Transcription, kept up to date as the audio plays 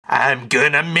I'm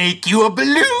gonna make you a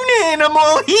balloon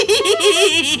animal.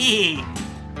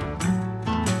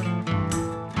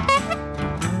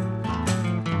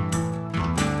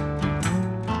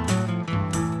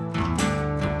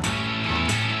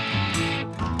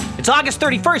 It's August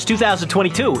 31st,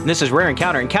 2022, and this is Rare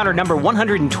Encounter, encounter number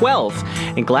 112,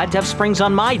 and glad to have springs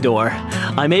on my door.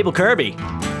 I'm Abel Kirby.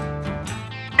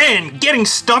 And getting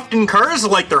stuffed in cars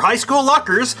like they're high school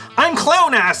lockers, I'm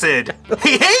Clown Acid.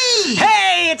 Hey!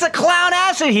 Hey, it's a Clown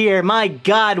Acid here. My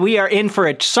God, we are in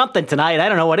for something tonight. I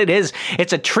don't know what it is.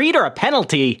 It's a treat or a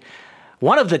penalty.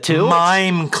 One of the two.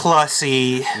 Mime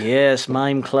Clussy. Yes,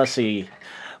 Mime Clussy.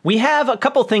 We have a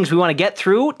couple things we want to get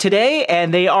through today,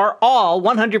 and they are all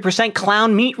 100%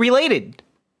 clown meat related.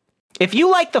 If you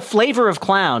like the flavor of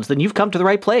clowns, then you've come to the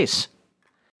right place.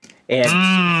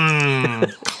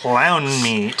 And clown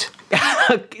meat.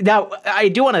 Now, I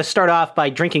do want to start off by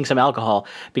drinking some alcohol,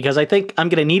 because I think I'm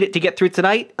going to need it to get through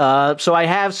tonight. So I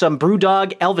have some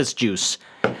Brewdog Elvis juice.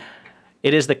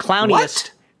 It is the clowniest.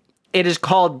 What? It is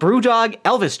called Brewdog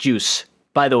Elvis juice,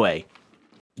 by the way.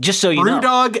 Just so you know.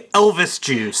 Brewdog Elvis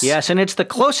juice. Yes, and it's the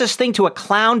closest thing to a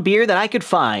clown beer that I could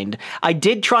find. I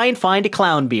did try and find a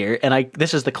clown beer, and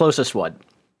this is the closest one.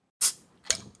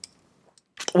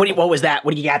 What was that?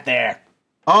 What do you got there?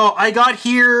 Oh, I got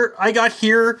here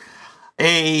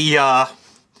a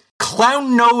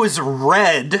Clown Nose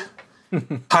Red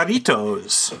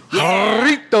Jarritos.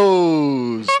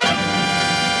 Jarritos!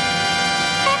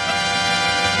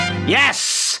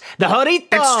 Yes! The Jarritos!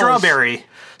 It's strawberry.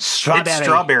 Strawberry. It's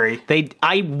strawberry.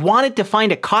 I wanted to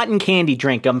find a cotton candy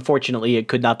drink. Unfortunately, it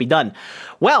could not be done.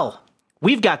 Well,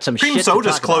 we've got some Cream shit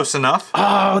soda's to talk close about. enough.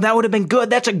 Oh, that would have been good.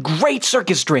 That's a great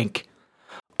circus drink.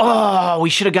 Oh,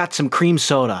 we should have got some cream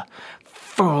soda.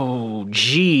 Oh,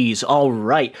 geez. All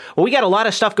right. Well, we got a lot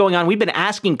of stuff going on. We've been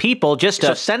asking people just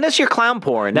to send us your clown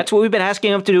porn. That's what we've been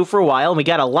asking them to do for a while. And we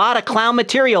got a lot of clown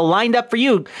material lined up for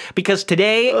you because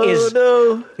today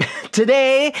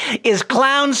is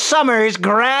Clown Summer's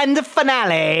grand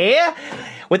finale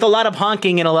with a lot of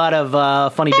honking and a lot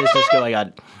of funny business going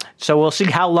on. So we'll see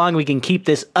how long we can keep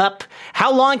this up.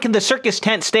 How long can the circus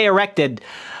tent stay erected?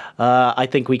 I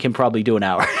think we can probably do an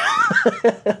hour.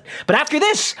 But after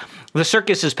this, the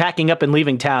circus is packing up and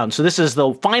leaving town. So this is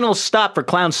the final stop for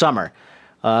Clown Summer.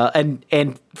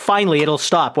 And finally, it'll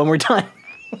stop when we're done.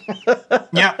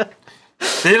 Yeah.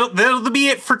 That'll be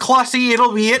it for Clussy.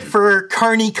 It'll be it for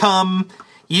Carney Cum.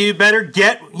 You better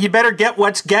get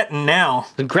what's getting now.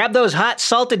 So grab those hot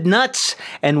salted nuts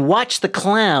and watch the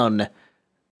clown.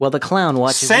 Well, the clown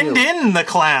watches Send you. in the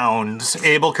clowns,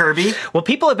 Abel Kirby. Well,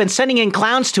 people have been sending in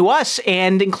clowns to us,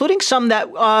 and including some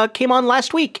that came on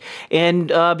last week. And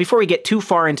before we get too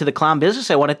far into the clown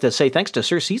business, I wanted to say thanks to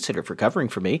Sir Seatsitter for covering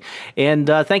for me. And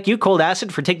thank you, Cold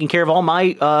Acid, for taking care of all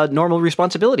my normal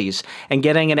responsibilities and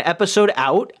getting an episode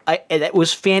out. That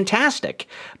was fantastic,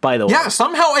 by the way. Yeah,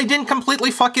 somehow I didn't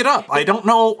completely fuck it up. I don't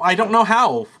know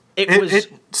how.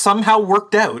 It somehow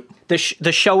worked out.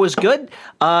 The show was good.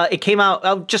 It came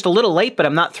out just a little late, but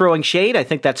I'm not throwing shade. I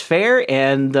think that's fair,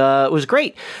 and it was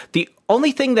great. The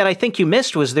only thing that I think you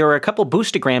missed was there were a couple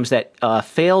boostagrams that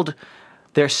failed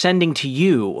their sending to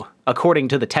you, according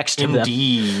to the text of them.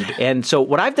 Indeed. And so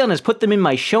what I've done is put them in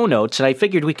my show notes, and I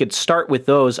figured we could start with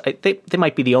those. They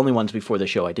might be the only ones before the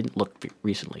show. I didn't look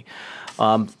recently.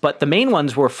 But the main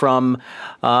ones were from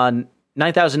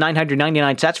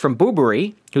 9,999 sats from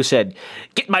Boobery, who said,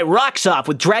 "Get my rocks off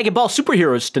with Dragon Ball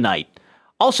Superheroes tonight.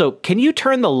 Also, can you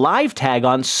turn the live tag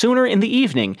on sooner in the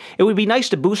evening? It would be nice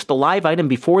to boost the live item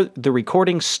before the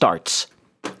recording starts."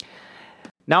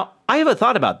 Now, I have a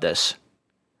thought about this.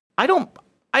 I turn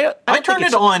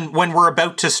it on when we're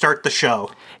about to start the show.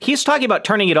 He's talking about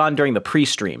turning it on during the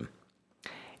pre-stream.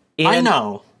 And I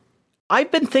know.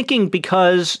 I've been thinking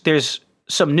because there's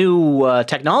some new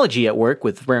technology at work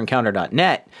with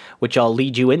RareEncounter.net, which I'll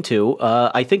lead you into.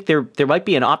 I think there might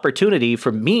be an opportunity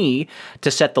for me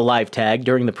to set the live tag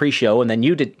during the pre-show, and then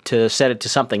you to set it to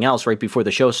something else right before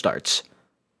the show starts.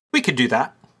 We could do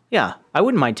that. Yeah, I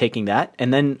wouldn't mind taking that,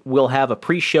 and then we'll have a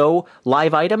pre-show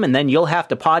live item, and then you'll have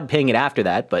to pod ping it after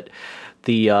that. But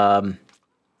I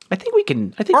think we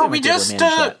can. I think. Or we just,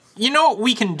 you know what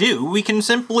we can do? We can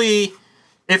simply,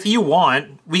 if you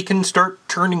want, we can start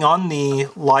turning on the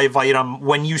live item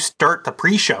when you start the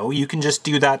pre-show. You can just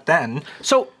do that then.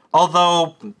 So,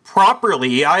 although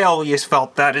properly, I always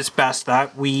felt that it's best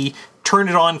that we turn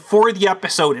it on for the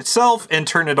episode itself and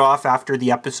turn it off after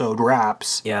the episode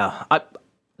wraps. Yeah.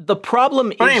 The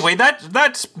problem is... But anyway,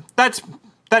 that's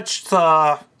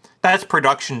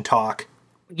production talk.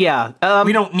 Yeah.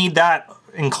 We don't need that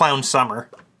in Clown Summer.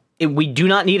 We do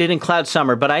not need it in Cloud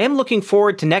Summer, but I am looking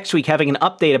forward to next week having an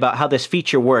update about how this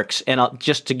feature works. And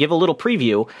just to give a little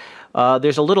preview,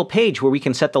 there's a little page where we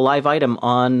can set the live item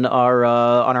on our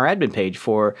admin page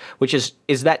which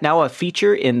is that now a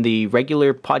feature in the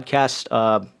regular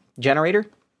podcast generator?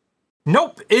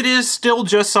 Nope, it is still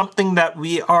just something that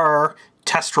we are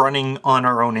test running on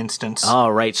our own instance.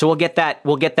 All right, so we'll get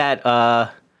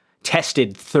that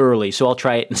tested thoroughly. So I'll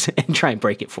try it and try and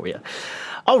break it for you.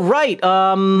 All right.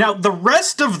 Now the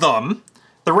rest of them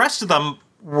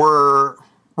were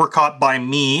caught by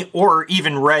me or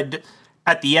even read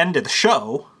at the end of the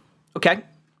show. Okay.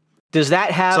 Does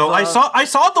that have? So I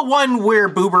saw the one where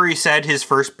Boobery said his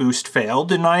first boost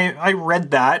failed, and I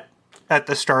read that at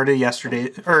the start of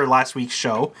last week's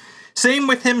show. Same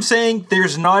with him saying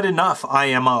there's not enough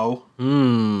IMO.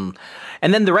 And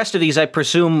then the rest of these, I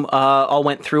presume, all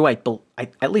went through.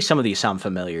 At least some of these sound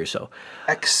familiar. So,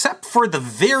 except for the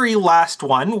very last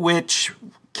one, which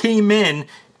came in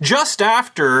just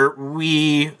after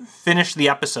we finished the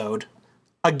episode,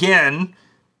 again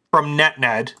from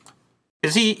NetNed,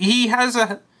 because he has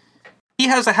a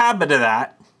habit of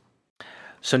that.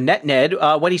 So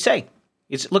NetNed, what did he say?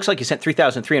 It looks like he sent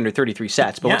 3,333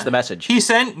 sats, but what's the message? He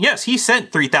sent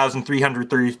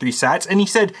 3,333 sats, and he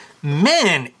said,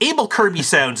 "Man, Abel Kirby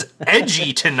sounds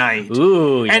edgy tonight."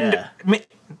 Ooh, yeah.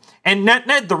 And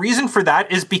NetNed, the reason for that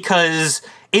is because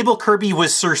Abel Kirby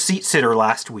was Sir Seat Sitter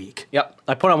last week. Yep,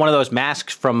 I put on one of those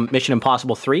masks from Mission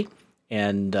Impossible 3,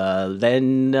 and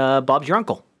then Bob's your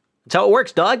uncle. That's how it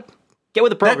works, dog. Get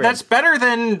with the program. That's better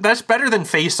than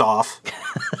Face Off.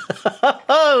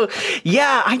 Oh,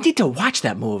 yeah, I need to watch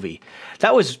that movie.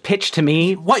 That was pitched to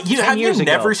me. What, you 10 have years you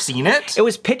ago. never seen it? It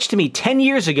was pitched to me 10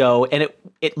 years ago, and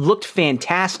it looked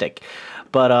fantastic.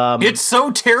 But it's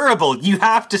so terrible. You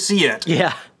have to see it.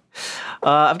 Yeah.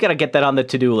 I've got to get that on the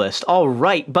to-do list. All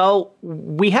right, Bo,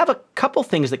 we have a couple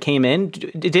things that came in.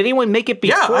 Did anyone make it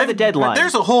before the deadline?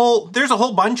 There's a whole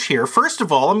bunch here. First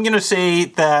of all, I'm going to say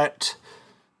that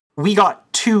we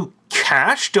got 2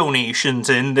 cash donations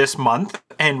in this month,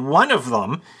 and one of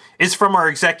them is from our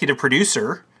executive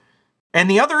producer, and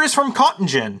the other is from Cotton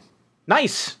Gin.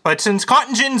 Nice. But since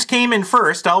Cotton Gin's came in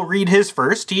first, I'll read his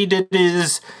first. He did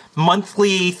his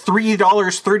monthly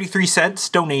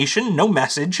 $3.33 donation, no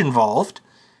message involved.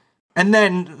 And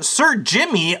then Sir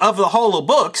Jimmy of the Hollow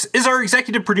Books is our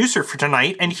executive producer for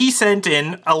tonight, and he sent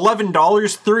in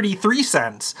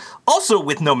 $11.33, also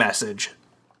with no message.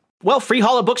 Well,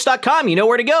 freehollowbooks.com, you know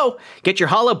where to go. Get your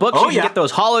hollow books, you can get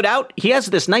those hollowed out. He has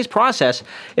this nice process,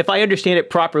 if I understand it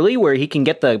properly, where he can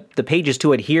get the pages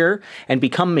to adhere and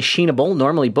become machinable.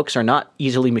 Normally, books are not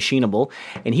easily machinable.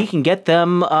 And he can get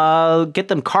them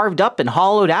carved up and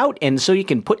hollowed out, and so you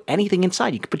can put anything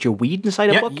inside. You can put your weed inside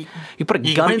a book. You put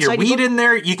a gun inside your weed in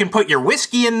there. You can put your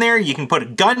whiskey in there. You can put a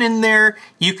gun in there.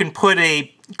 You can put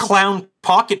a clown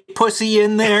pocket pussy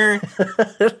in there.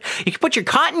 You can put your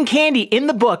cotton candy in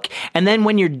the book, and then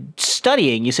when you're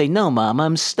studying, you say, "No, Mom,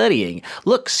 I'm studying.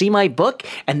 Look, see my book?"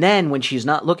 And then when she's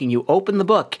not looking, you open the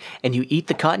book and you eat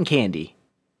the cotton candy.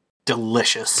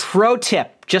 Delicious. Pro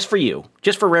tip, just for you,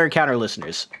 just for Rare Encounter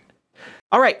listeners.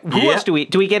 All right, who else do we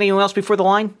get anyone else before the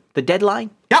deadline?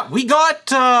 Yeah, we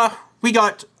got a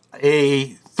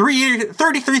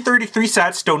 33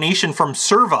 sats donation from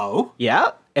Servo.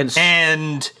 Yeah,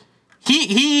 and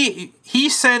he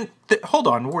sent. Hold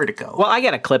on, where'd it go? Well, I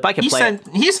got a clip. I can play it.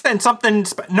 He sent something.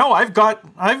 No, I'm good.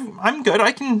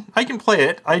 I can play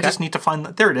it. I just need to find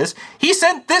that. There it is. He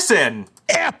sent this in.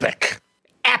 Epic.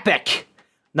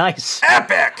 Nice.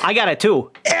 Epic. I got it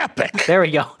too. Epic. There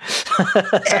we go.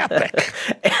 Epic.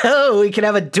 Oh, we can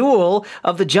have a duel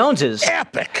of the Joneses.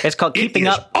 Epic. It's called Keeping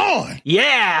Up. On.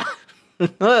 Yeah.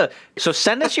 So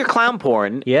send us your clown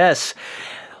porn. Yes.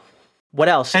 What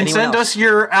else? And send us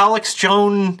your Alex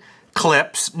Jones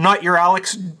clips, not your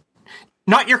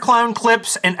clown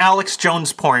clips and Alex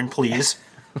Jones porn, please.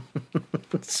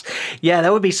 Yeah,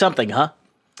 that would be something, huh?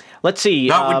 Let's see.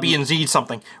 That would be indeed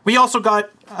something. We also got,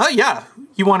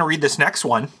 you want to read this next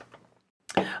one?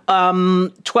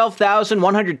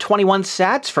 12,121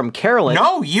 sats from Carolyn.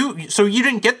 No, you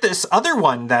didn't get this other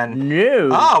one then.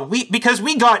 No. Because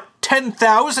we got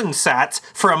 10,000 sats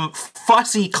from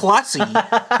Fussy Clussy,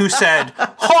 who said,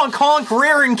 "Honk honk,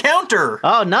 rare encounter."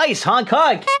 Oh, nice, honk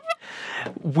honk.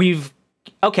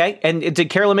 Okay, and did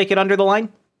Carolyn make it under the line?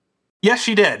 Yes,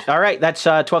 she did. All right, that's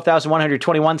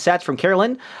 12,121 sats from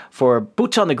Carolyn for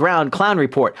Boots on the Ground Clown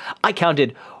Report. I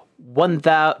counted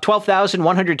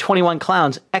 12,121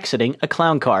 clowns exiting a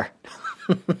clown car.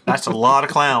 That's a lot of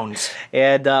clowns.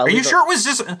 And are you sure it was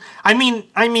just? I mean,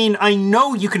 I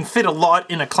know you can fit a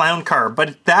lot in a clown car,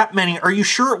 but that many? Are you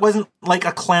sure it wasn't like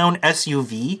a clown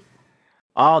SUV?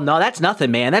 Oh no, that's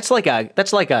nothing, man. That's like a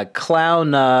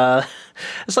clown.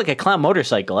 That's like a clown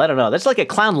motorcycle. I don't know. That's like a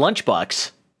clown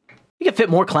lunchbox. You can fit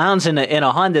more clowns in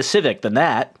a Honda Civic than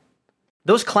that.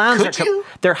 Those clowns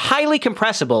they're highly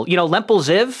compressible. You know, Lempel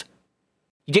Ziv.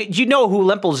 You know who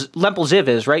Lempel Ziv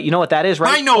is, right? You know what that is,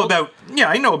 right? I know about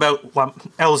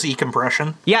LZ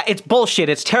compression. Yeah, it's bullshit.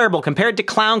 It's terrible compared to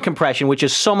clown compression, which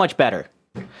is so much better.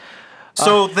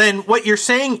 So then what you're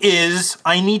saying is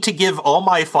I need to give all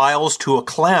my files to a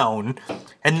clown,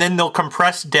 and then they'll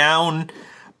compress down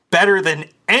better than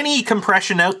any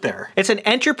compression out there. It's an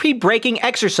entropy-breaking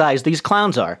exercise, these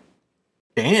clowns are.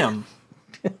 Damn.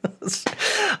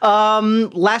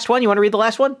 Last one? You want to read the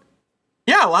last one?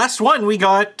 Yeah, last one we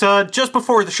got just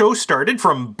before the show started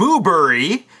from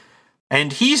Boobury,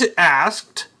 and he's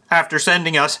asked, after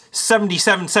sending us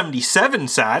 7777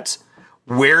 sats,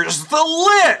 where's the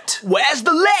lit? Where's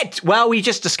the lit? Well, we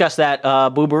just discussed that,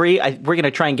 Boobury. We're going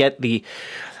to try and get the...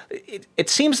 It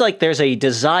seems like there's a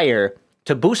desire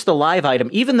to boost the live item,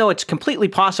 even though it's completely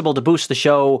possible to boost the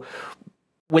show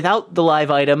without the live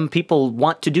item. People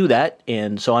want to do that,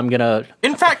 and so I'm going to...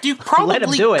 In fact, you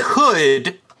probably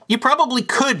could... You probably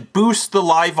could boost the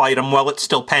live item while it's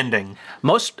still pending.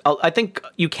 I think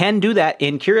you can do that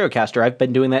in CurioCaster. I've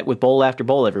been doing that with bowl after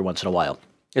bowl every once in a while,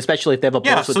 especially if they have a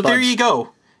bowl with bugs. Yeah, so there you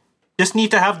go. Just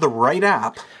need to have the right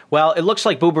app. Well, it looks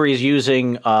like Boobury is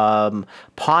using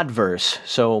Podverse,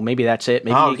 so maybe that's it.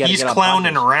 Maybe he's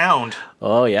clowning around.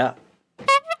 Oh, yeah.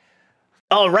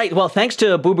 All right. Well, thanks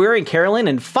to Boobury and Carolyn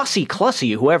and Fussy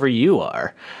Clussy, whoever you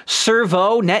are,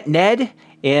 Servo, Ned,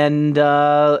 and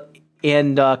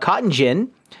Cotton Gin.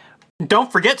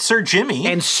 Don't forget Sir Jimmy.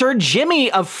 And Sir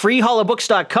Jimmy of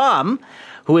FreeHollowBooks.com,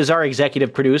 who is our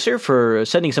executive producer, for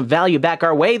sending some value back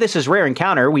our way. This is Rare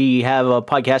Encounter. We have a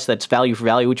podcast that's value for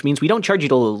value, which means we don't charge you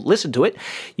to listen to it.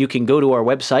 You can go to our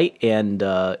website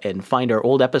and find our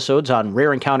old episodes on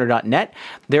rareencounter.net.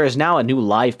 There is now a new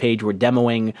live page we're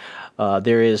demoing.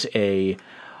 There is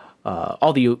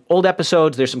all the old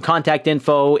episodes. There's some contact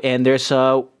info, and there's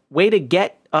a way to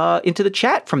get into the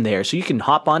chat from there. So you can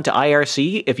hop on to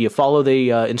IRC if you follow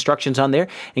the instructions on there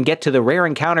and get to the Rare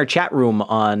Encounter chat room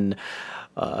and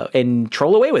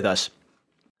troll away with us.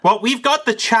 Well, we've got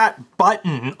the chat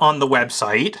button on the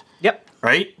website. Yep.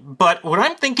 Right? But what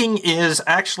I'm thinking is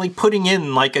actually putting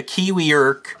in like a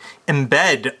KiwiIrk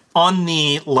embed on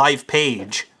the live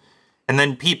page. And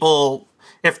then people,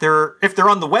 if they're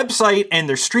on the website and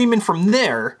they're streaming from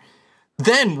there,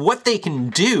 then what they can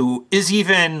do is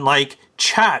even like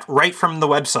chat right from the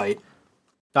website.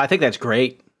 I think that's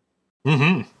great.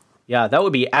 Mm-hmm. Yeah, that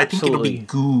would be absolutely... I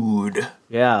think it'll be good.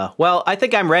 Yeah. Well, I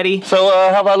think I'm ready. So,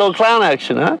 how about a little clown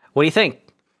action, huh? What do you think?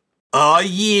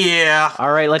 Yeah.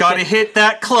 All right, let's gotta hit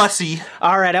that Clussy.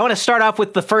 All right, I want to start off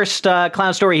with the first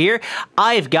clown story here.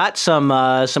 I've got some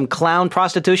clown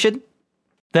prostitution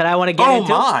that I want to get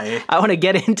into. Oh my! I want to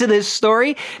get into this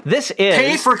story. This is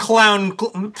pay for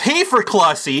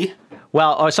Clussy.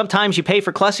 Well, or sometimes you pay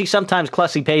for Clussy, sometimes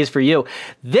Clussy pays for you.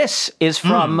 This is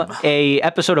from a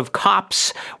episode of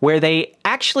Cops where they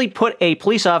actually put a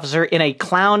police officer in a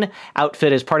clown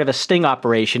outfit as part of a sting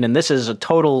operation, and this was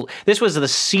the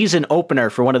season opener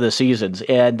for one of the seasons,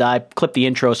 and I clipped the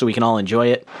intro so we can all enjoy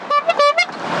it.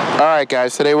 All right,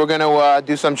 guys, today we're going to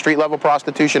do some street-level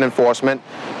prostitution enforcement.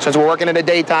 Since we're working in the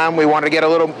daytime, we wanted to get a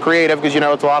little creative because,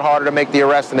 it's a lot harder to make the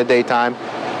arrest in the daytime.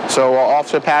 So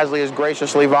Officer Pasley has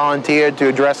graciously volunteered to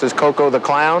address as Coco the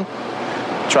Clown.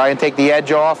 Try and take the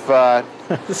edge off,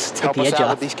 help us out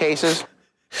with these cases.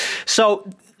 So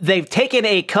they've taken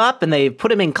a cop and they've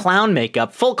put him in clown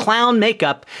makeup, full clown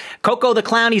makeup. Coco the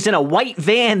Clown, he's in a white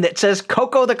van that says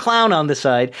Coco the Clown on the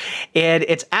side. And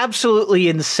it's absolutely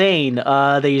insane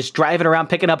that he's driving around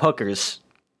picking up hookers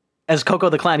as Coco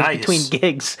the Clown between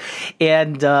gigs.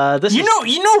 And this You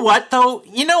know what, though?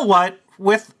 You know what?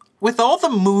 With all the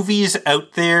movies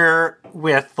out there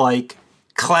with, like,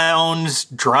 clowns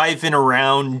driving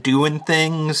around doing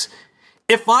things,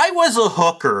 if I was a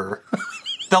hooker,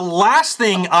 the last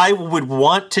thing I would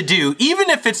want to do, even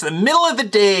if it's the middle of the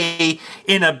day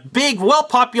in a big,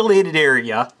 well-populated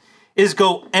area, is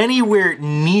go anywhere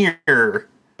near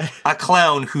a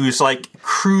clown who's, like,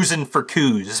 cruising for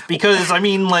coos. Because, I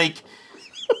mean, like,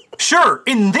 sure,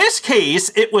 in this case,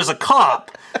 it was a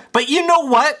cop, but you know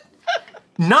what?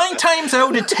 9 times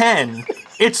out of 10,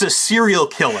 it's a serial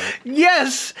killer.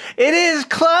 Yes, it is.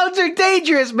 Clowns are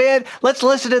dangerous, man. Let's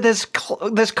listen to this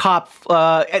cop.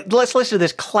 Let's listen to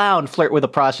this clown flirt with a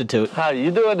prostitute. How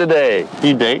you doing today?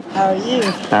 You date? How are you?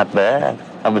 Not bad.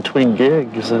 I'm between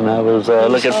gigs and I was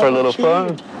looking for a little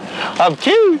fun. I'm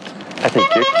cute. I think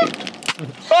you're cute.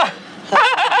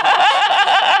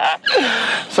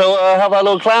 So, how about a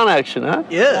little clown action, huh?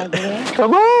 Yeah.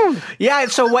 Come on. Yeah,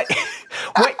 so what...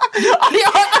 what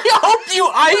I hope you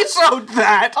ISO'd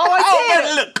that. Oh, I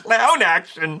did. Look, clown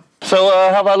action. So,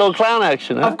 how about a little clown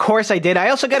action, huh? Of course I did. I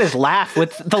also got his laugh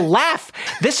with the laugh.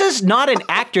 This is not an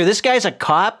actor. This guy's a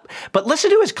cop, but listen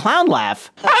to his clown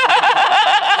laugh.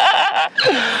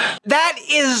 That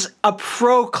is a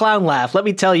pro clown laugh, let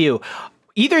me tell you.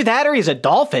 Either that or he's a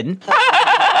dolphin.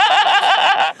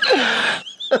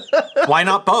 Why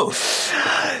not both?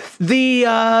 The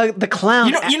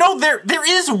clown. There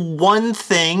is one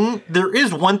thing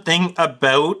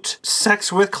about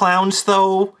sex with clowns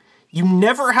though. You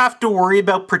never have to worry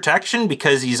about protection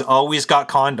because he's always got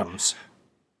condoms.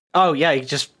 Oh yeah, he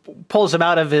just pulls him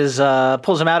out of his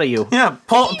you. Yeah,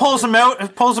 pulls him out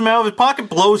of his pocket,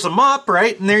 blows him up,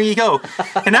 right, and there you go.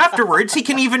 And afterwards, he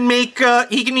can even make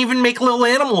little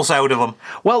animals out of them.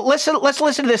 Well, let's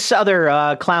listen to this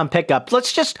other clown pickup.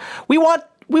 We want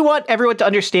everyone to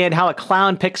understand how a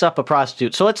clown picks up a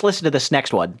prostitute. So let's listen to this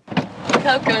next one.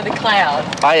 Coco the clown.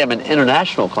 I am an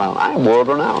international clown. I am world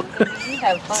renowned. You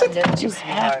have fun, don't you? You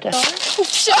have to.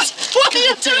 What are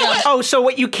you doing? Oh, so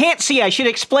what you can't see, I should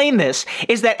explain this,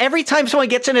 is that every time someone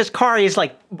gets in his car, he's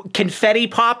like confetti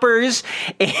poppers,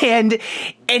 and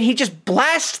he just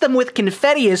blasts them with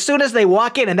confetti as soon as they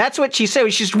walk in, and that's what she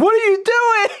said. She's, what are you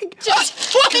doing?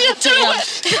 What are you doing?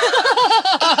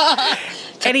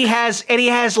 And he has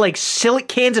like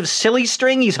cans of silly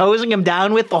string he's hosing him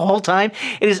down with the whole time.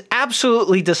 It is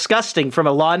absolutely disgusting from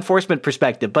a law enforcement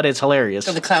perspective, but it's hilarious.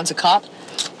 So the clown's a cop?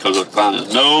 Coco the Clown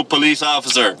is no police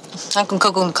officer. How can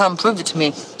Coco the clown prove it to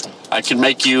me? I can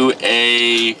make you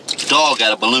a dog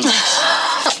out of balloons.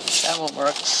 That won't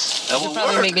work. That You won't can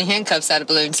probably work. make me handcuffs out of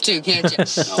balloons too, can't you? No,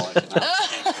 I cannot.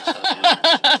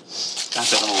 Not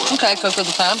that will work. Okay, Coco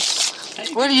the clown.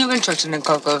 What are you interested in,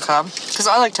 Coco the clown? Because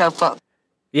I like to have fun.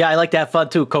 Yeah, I like to have fun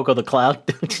too, Coco the Clown.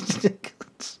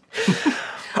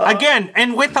 Again,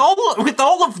 and with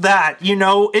all of that,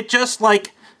 it just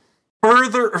like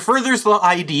furthers the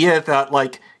idea that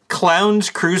like clowns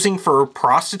cruising for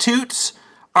prostitutes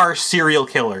are serial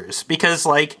killers, because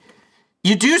like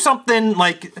you do something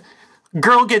like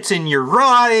girl gets in your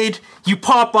ride, you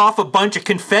pop off a bunch of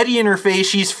confetti in her face,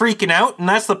 she's freaking out, and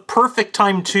that's the perfect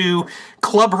time to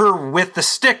club her with the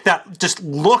stick that just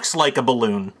looks like a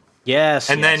balloon. Yes.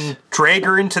 And then drag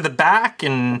her into the back,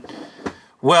 and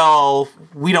well,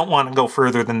 we don't want to go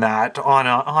further than that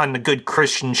on a good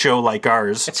Christian show like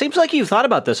ours. It seems like you've thought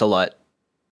about this a lot.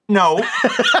 No.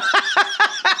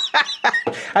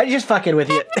 I'm just fucking with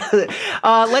you.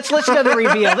 Let's listen to the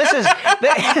reveal. This is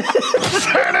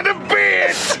Son of a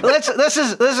bitch! this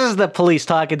is the police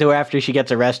talking to her after she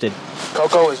gets arrested.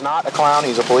 Coco is not a clown.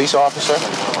 He's a police officer.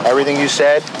 Everything you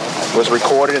said was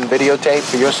recorded and videotaped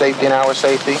for your safety and our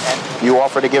safety. You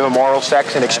offered to give him oral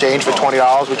sex in exchange for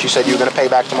 $20, which you said you were going to pay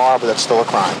back tomorrow, but that's still a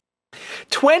crime.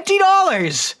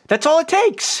 $20. That's all it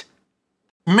takes.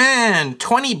 Man,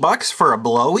 $20 for a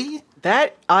blowy?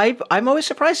 That I'm always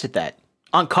surprised at that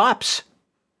on cops.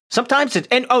 Sometimes it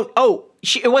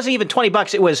wasn't even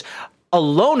 $20. It was a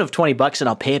loan of $20, and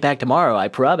I'll pay it back tomorrow. I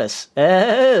promise.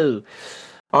 Oh,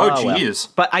 jeez.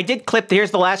 Well. But I did clip.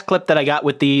 Here's the last clip that I got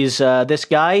with these. This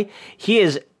guy, he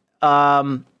is.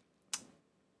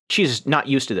 She's not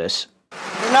used to this.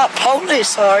 You're not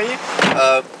police, are you?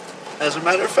 As a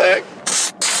matter of fact,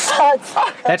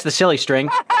 That's the silly string.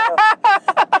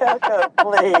 Coco,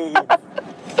 please.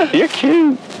 You're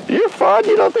cute. You're fun.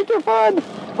 You don't think you're fun?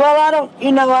 Well, I'm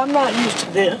not used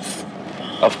to this.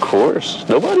 Of course.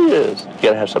 Nobody is. You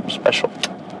gotta have something special.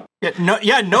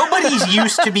 Nobody's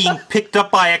used to being picked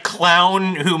up by a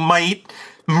clown who might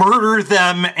murder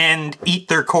them and eat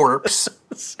their corpse.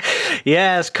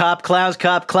 Yes, cop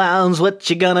clowns, what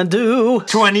you gonna do?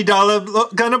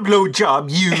 $20 gonna blow job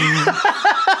you.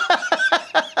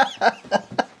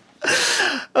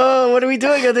 Oh, what are we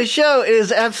doing on the show? It is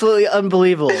absolutely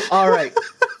unbelievable. All right.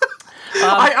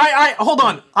 I hold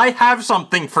on. I have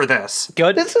something for this.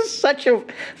 Good. This is such a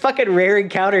fucking rare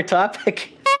encounter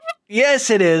topic. Yes,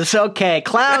 it is. Okay,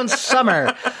 Clown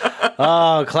Summer.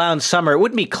 Oh, Clown Summer. It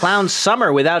wouldn't be Clown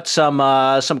Summer without some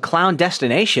clown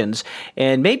destinations.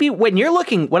 And maybe when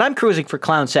I'm cruising for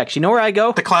clown sex, you know where I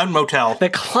go? The Clown Motel. The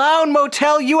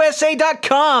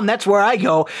ClownMotelUSA.com. That's where I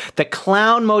go. The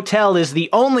Clown Motel is the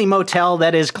only motel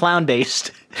that is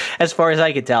clown-based, as far as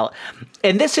I can tell.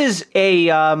 And this is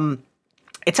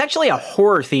it's actually a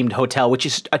horror-themed hotel, which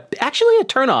is actually a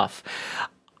turnoff.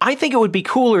 I think it would be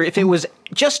cooler if it was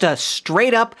just a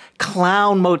straight-up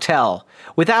clown motel.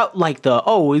 Without, like,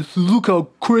 look how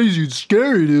crazy and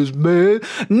scary it is, man.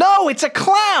 No, it's a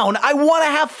clown. I want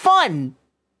to have fun.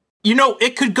 You know,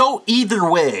 it could go either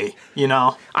way, you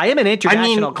know? I am an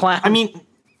international clown. I mean,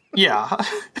 yeah.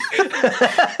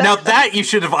 Now that you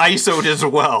should have ISO'd as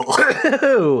well.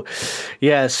 Ooh.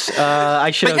 Yes,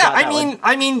 I should have. But yeah, got that one.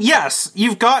 I mean, yes,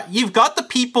 you've got the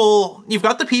people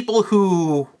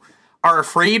who are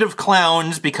afraid of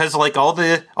clowns because like all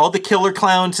the killer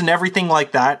clowns and everything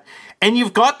like that, and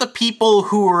you've got the people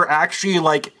who are actually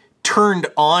like turned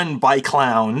on by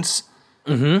clowns.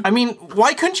 Mm-hmm. I mean,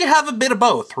 why couldn't you have a bit of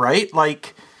both, right?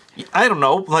 Like, I don't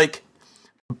know, like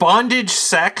bondage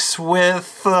sex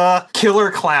with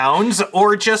killer clowns,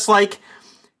 or just like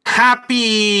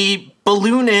happy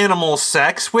balloon animal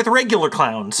sex with regular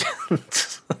clowns.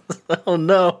 Oh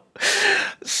no!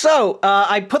 So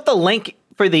I put the link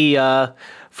for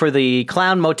the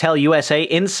Clown Motel USA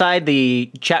inside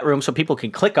the chat room, so people can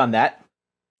click on that.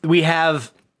 We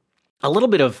have a little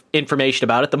bit of information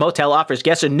about it. The motel offers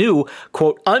guests a new,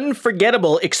 quote,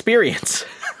 unforgettable experience.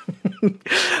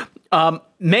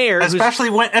 Mayor,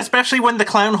 especially when the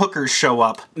clown hookers show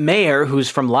up. Mayor, who's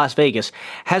from Las Vegas,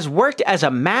 has worked as a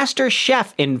master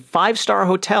chef in 5-star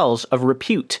hotels of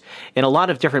repute in a lot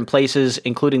of different places,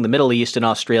 including the Middle East and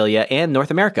Australia and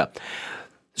North America.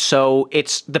 So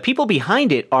it's the people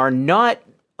behind it are not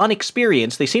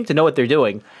unexperienced. They seem to know what they're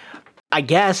doing. I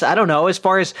guess, I don't know, as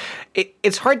far as,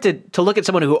 it's hard to look at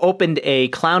someone who opened a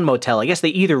clown motel. I guess they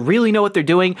either really know what they're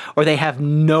doing or they have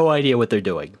no idea what they're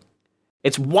doing.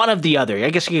 It's one of the other.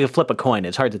 I guess you could flip a coin.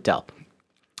 It's hard to tell.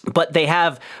 But they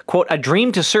have, quote, a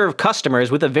dream to serve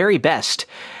customers with the very best.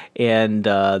 And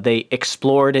they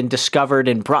explored and discovered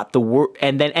and brought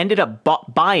and then ended up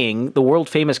buying the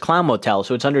world-famous Clown Motel.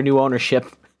 So it's under new ownership.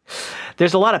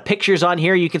 There's a lot of pictures on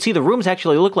here. You can see the rooms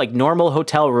actually look like normal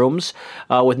hotel rooms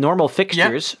with normal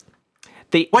fixtures.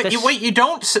 Yep. What you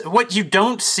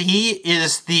don't see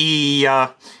is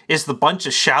the bunch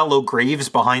of shallow graves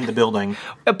behind the building.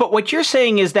 But what you're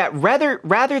saying is that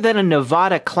rather than a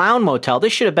Nevada Clown Motel,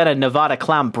 this should have been a Nevada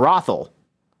Clown Brothel.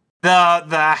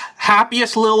 The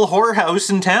happiest little whorehouse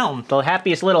in town. The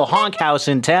happiest little honk house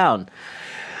in town.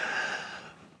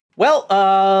 Well,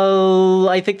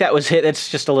 I think that was it. It's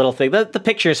just a little thing. The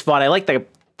picture is fun. I like the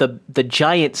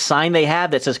giant sign they have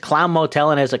that says Clown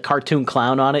Motel and has a cartoon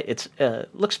clown on it. It's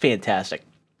looks fantastic.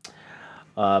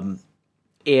 And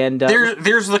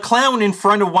there's the clown in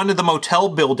front of one of the motel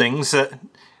buildings.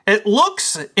 It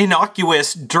looks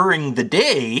innocuous during the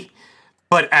day,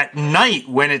 but at night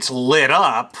when it's lit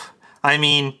up, I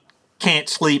mean, can't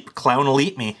sleep, clown will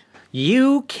eat me.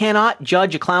 You cannot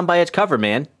judge a clown by its cover,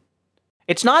 man.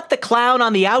 It's not the clown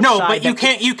on the outside. No, but you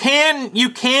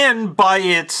can by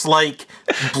its like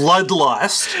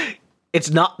bloodlust. It's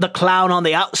not the clown on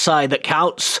the outside that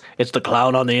counts. It's the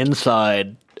clown on the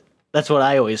inside. That's what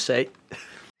I always say.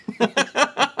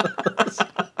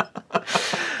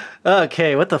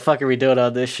 Okay, what the fuck are we doing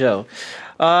on this show?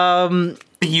 The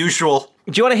usual.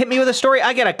 Do you want to hit me with a story?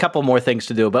 I got a couple more things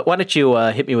to do, but why don't you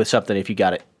hit me with something if you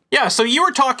got it? Yeah, so you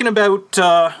were talking about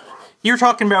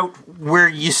where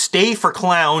you stay for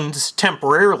clowns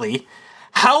temporarily.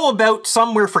 How about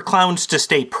somewhere for clowns to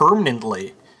stay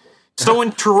permanently? So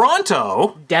in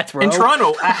Toronto, Death row.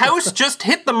 A house just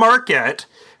hit the market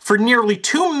for nearly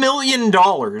 $2 million,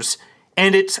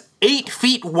 and it's 8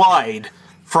 feet wide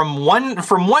from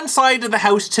one side of the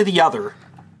house to the other.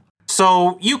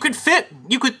 So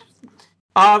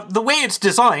the way it's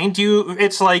designed,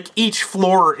 it's like each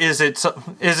floor is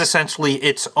essentially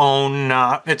its own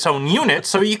unit.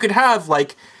 So you could have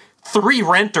like 3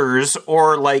 renters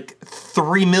or like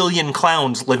 3 million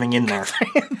clowns living in there.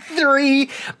 3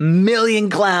 million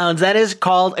clowns. That is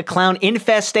called a clown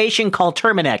infestation called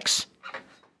Terminex.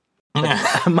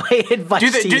 My advice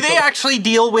to you. Do they actually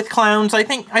deal with clowns? I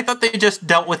thought they just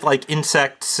dealt with like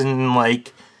insects and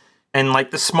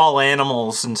the small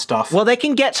animals and stuff. Well, they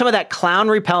can get some of that clown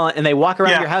repellent and they walk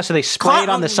around your house and they spray it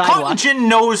on the sidewalk.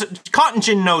 Cotton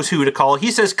Gin knows who to call.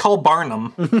 He says call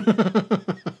Barnum.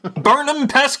 Barnum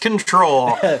Pest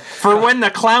Control for when the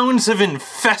clowns have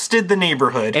infested the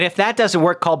neighborhood. And if that doesn't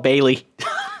work, call Bailey.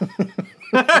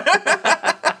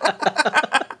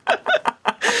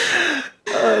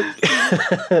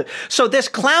 So this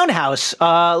clown house,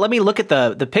 let me look at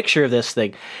the picture of this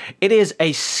thing. It is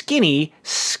a skinny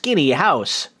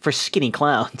house for skinny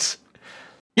clowns.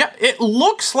 Yeah, it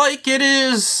looks like it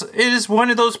is one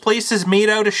of those places made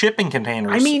out of shipping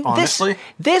containers. I mean, honestly.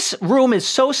 This room is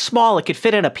so small it could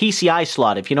fit in a PCI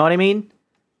slot, if you know what I mean.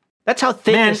 That's how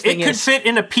thin this thing is. It could fit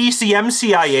in a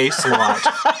PCMCIA slot.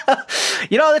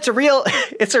 You know, it's a real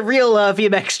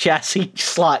VMX chassis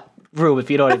slot room, if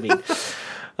you know what I mean.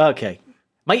 Okay.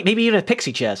 Maybe even a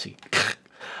Pixie chassis.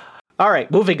 All right,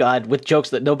 moving on with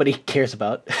jokes that nobody cares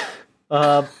about.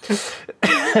 You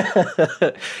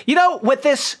know, with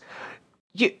this,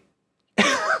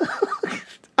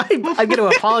 I'm going to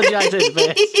apologize in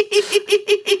advance.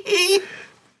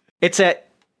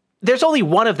 There's only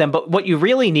one of them, but what you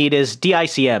really need is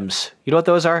DICMs. You know what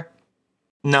those are?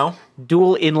 No.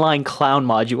 Dual inline clown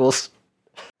modules.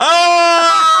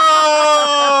 Oh!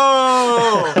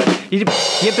 You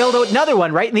build another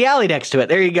one right in the alley next to it.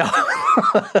 There you go.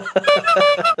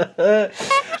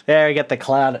 There, you get the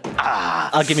clown.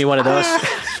 I'll give me one of those.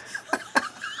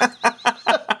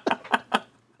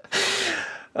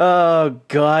 Oh,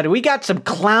 God. We got some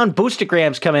clown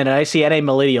boostergrams coming in. I see N.A.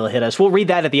 Millennial hit us. We'll read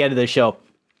that at the end of the show.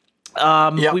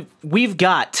 Yep. We've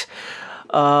got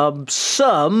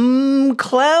some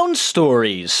clown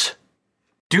stories.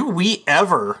 Do we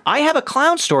ever? I have a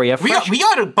clown story. You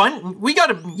got a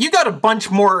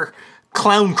bunch more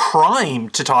clown crime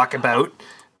to talk about.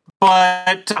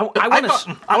 But how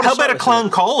about a clown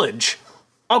college?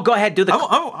 Oh, go ahead. Do the.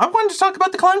 I wanted to talk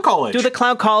about the clown college. Do the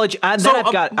clown college, and then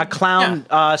I've got a clown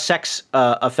sex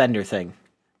offender thing.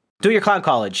 Do your clown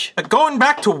college. Going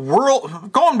back to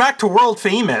world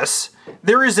famous,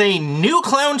 there is a new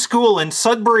clown school in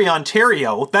Sudbury,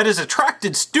 Ontario, that has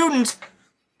attracted students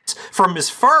from as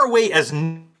far away as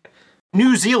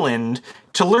New Zealand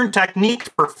to learn techniques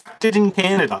perfected in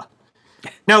Canada.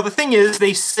 Now, the thing is,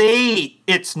 they say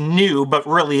it's new, but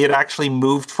really it actually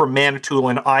moved from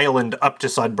Manitoulin Island up to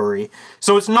Sudbury.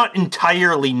 So it's not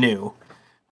entirely new.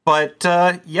 But,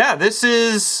 yeah, this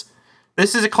is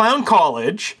a clown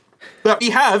college that we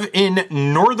have in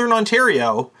Northern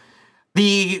Ontario.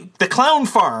 The Clown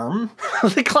Farm,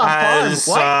 The clown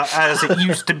farm. as it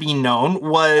used to be known,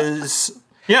 was,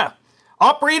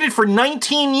 operated for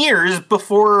 19 years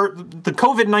before the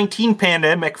COVID-19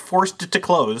 pandemic forced it to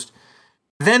close.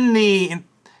 Then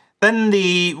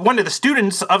one of the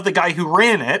students of the guy who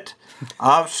ran it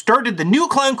started the new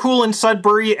clown school in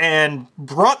Sudbury and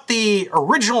brought the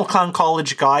original clown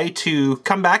college guy to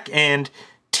come back and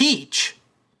teach.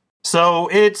 So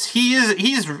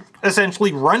he's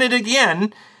essentially run it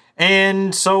again,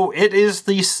 and so it is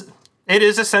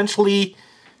essentially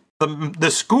the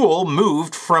school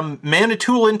moved from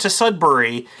Manitoulin to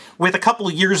Sudbury with a couple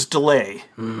of years delay.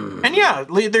 And yeah,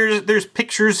 there's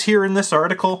pictures here in this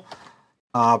article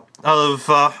of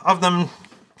them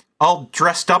all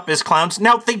dressed up as clowns.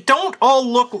 Now they don't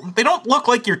look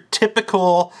like your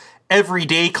typical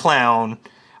everyday clown.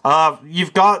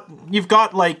 You've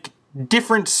got like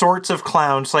different sorts of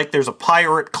clowns. Like there's a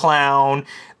pirate clown,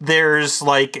 there's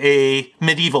like a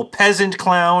medieval peasant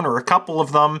clown, or a couple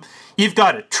of them. You've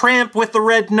got a tramp with the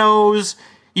red nose.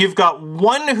 You've got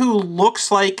one who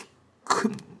looks like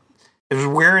is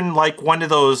wearing like one of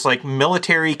those like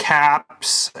military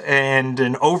caps and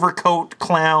an overcoat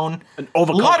clown. A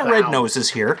lot of red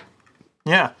noses here.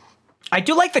 Yeah. I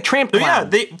do like the tramp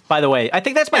clown, by the way. I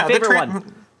think that's my favorite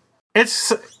one.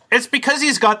 It's because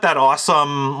he's got that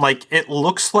awesome, like, it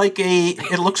looks like a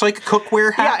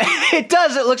cookware hat. Yeah, it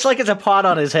does. It looks like it's a pot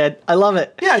on his head. I love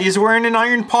it. Yeah, he's wearing an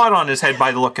iron pot on his head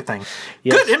by the look of things.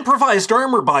 Yes. Good improvised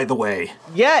armor, by the way.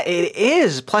 Yeah, it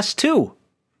is. +2.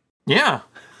 Yeah.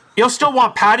 You'll still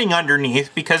want padding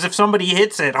underneath, because if somebody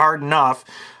hits it hard enough,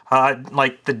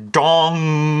 like, the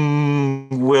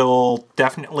dong will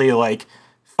definitely, like,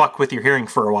 fuck with your hearing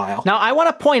for a while. Now, I want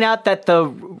to point out that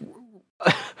the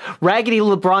Raggedy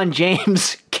LeBron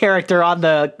James character on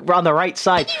the right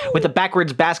side with the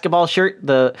backwards basketball shirt,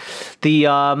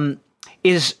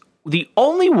 is the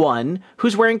only one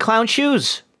who's wearing clown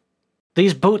shoes.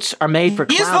 These boots are made for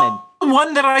clowning. He's the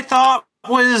one that I thought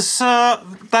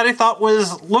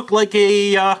looked like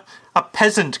a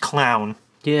peasant clown.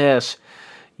 Yes,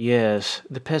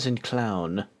 the peasant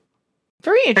clown.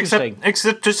 Very interesting.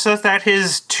 Except just that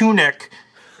his tunic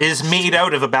is made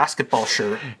out of a basketball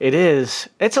shirt. It is.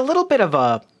 It's a little bit of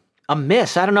a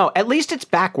miss. I don't know. At least it's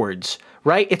backwards,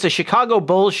 right? It's a Chicago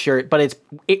Bulls shirt, but it's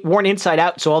worn inside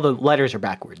out, so all the letters are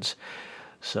backwards.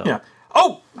 So yeah.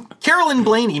 Oh, Carolyn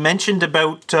Blaney mentioned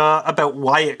about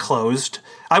why it closed.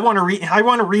 I want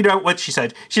to read out what she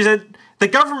said. She said the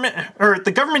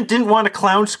government didn't want a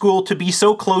clown school to be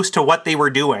so close to what they were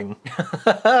doing.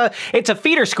 It's a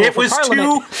feeder school. It was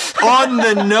too on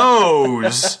the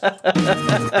nose.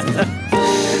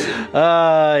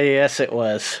 Yes, it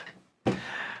was.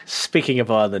 Speaking of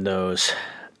on the nose,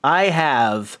 I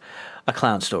have a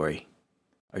clown story.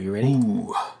 Are you ready?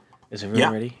 Ooh. Is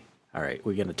everyone ready? All right,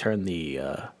 we're gonna turn the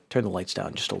lights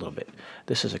down just a little bit.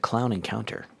 This is a clown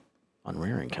encounter on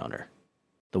Rare Encounter,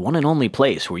 the one and only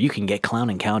place where you can get clown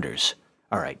encounters.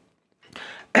 All right.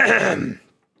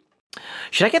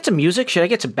 Should I get some music? Should I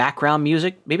get some background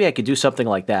music? Maybe I could do something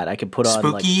like that. I could put on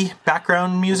spooky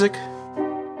background music.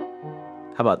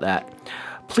 How about that?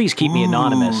 Please keep me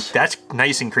anonymous. Ooh, that's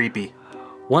nice and creepy.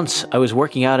 Once I was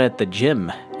working out at the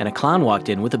gym, and a clown walked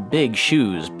in with big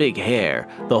shoes, big hair,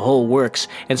 the whole works,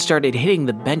 and started hitting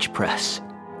the bench press.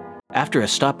 After a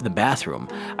stop in the bathroom,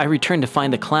 I returned to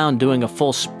find the clown doing a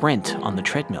full sprint on the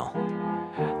treadmill.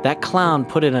 That clown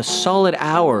put in a solid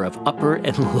hour of upper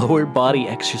and lower body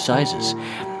exercises.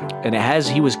 And as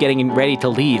he was getting ready to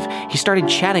leave, he started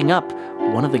chatting up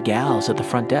one of the gals at the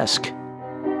front desk.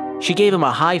 She gave him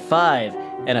a high five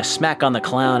and a smack on the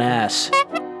clown ass.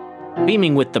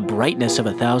 Beaming with the brightness of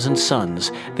 1,000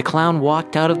 suns, the clown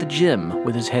walked out of the gym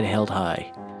with his head held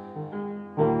high.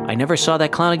 I never saw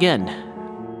that clown again,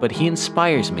 but he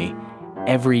inspires me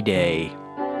every day.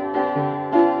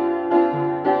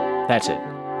 That's it.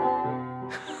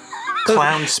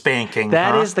 Clown spanking.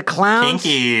 That is the clown.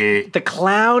 Kinky. The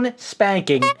clown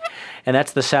spanking, and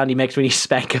that's the sound he makes when you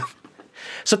spank him.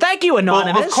 So thank you,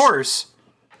 Anonymous. Well, of course.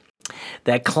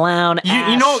 That clown.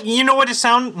 You know what it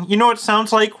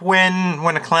sounds like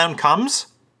when a clown comes?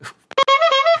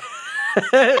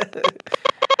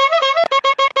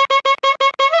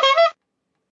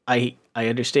 I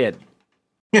understand.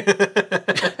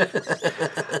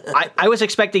 I was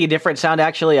expecting a different sound,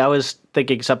 actually. I was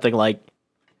thinking something like,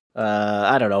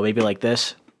 I don't know, maybe like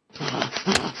this.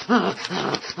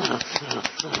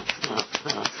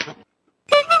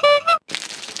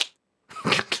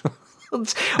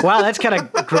 Wow, that's kind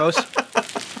of gross.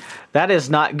 That is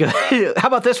not good. How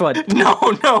about this one? No.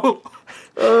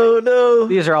 Oh, no.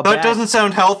 These are all bad. That doesn't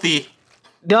sound healthy.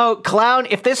 No, clown,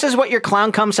 if this is what your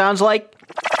clown cum sounds like...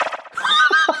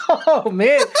 Oh,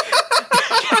 man.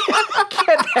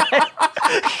 Get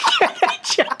that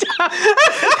checked out.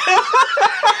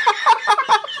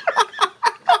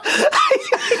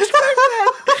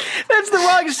 That's the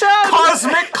wrong sound.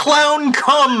 Cosmic clown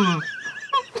cum.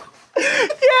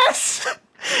 Yes.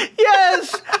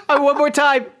 Yes. One more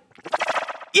time.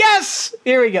 Yes.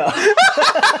 Here we go.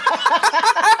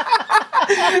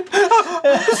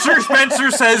 Sir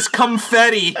Spencer says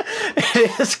confetti.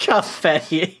 It is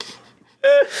confetti.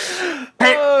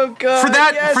 Hey, Oh God! for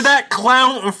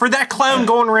that clown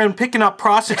going around picking up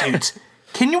prostitutes.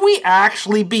 Can we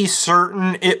actually be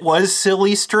certain it was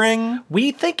Silly String?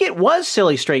 We think it was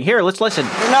Silly String. Here, let's listen.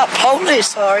 You're not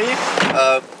police, are you?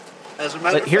 As a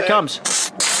matter of Here it fact, comes.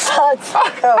 Coco,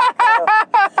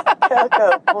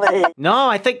 please. No,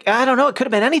 I don't know. It could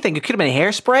have been anything. It could have been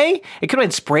hairspray. It could have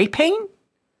been spray paint.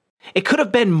 It could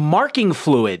have been marking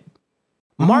fluid.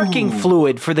 Marking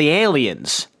fluid for the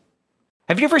aliens.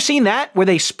 Have you ever seen that, where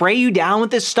they spray you down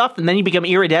with this stuff and then you become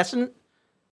iridescent?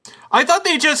 I thought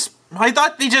they just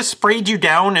sprayed you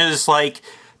down as like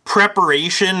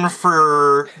preparation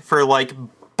for like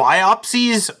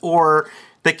biopsies or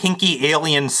the kinky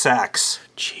alien sex.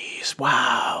 Jeez,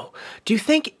 wow. Do you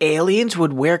think aliens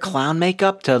would wear clown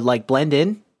makeup to like blend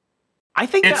in? I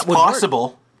think It's that would possible.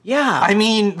 work. Yeah. I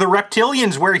mean, the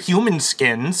reptilians wear human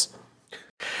skins.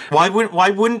 Why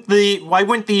wouldn't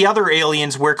the other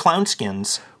aliens wear clown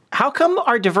skins? How come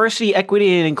our diversity,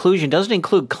 equity, and inclusion doesn't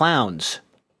include clowns?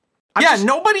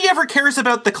 Nobody ever cares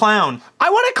about the clown. I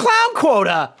want a clown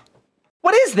quota.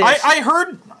 What is this? I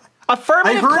heard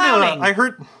Affirmative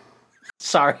clowning.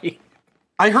 Sorry.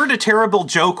 I heard a terrible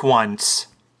joke once.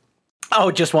 Oh,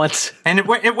 just once. And it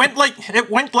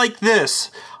went like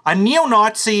this. A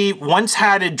neo-Nazi once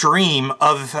had a dream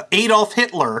of Adolf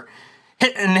Hitler,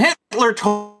 and Hitler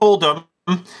told him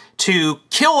to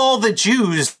kill all the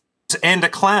Jews and a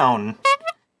clown.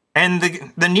 And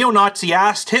the neo-Nazi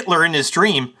asked Hitler in his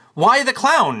dream, "Why the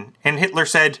clown?" And Hitler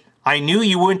said, "I knew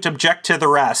you wouldn't object to the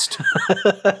rest."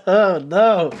 Oh,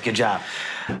 no. good job.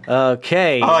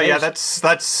 Okay. Oh yeah, that's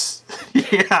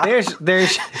yeah.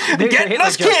 There's Getting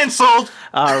us canceled.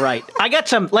 All right. I got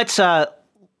some of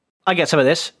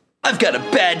this. I've got a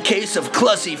bad case of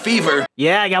Clussy fever.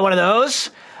 Yeah, I got one of those.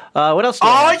 What else do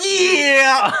I have? Oh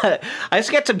yeah. I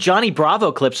just got some Johnny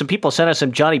Bravo clips. Some people sent us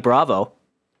some Johnny Bravo.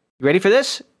 You ready for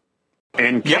this?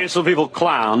 In case of evil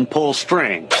clown, pull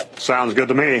string. Sounds good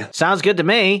to me. Sounds good to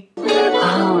me.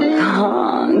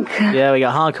 Yeah, we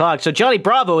got Hong Kong. So Johnny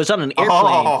Bravo is on an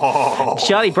airplane. Oh.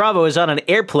 Johnny Bravo is on an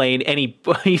airplane, and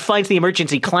he finds the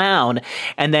emergency clown,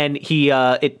 and then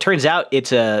it turns out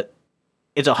it's a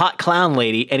hot clown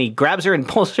lady, and he grabs her and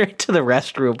pulls her into the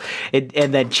restroom,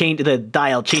 and then the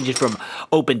dial changes from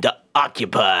open to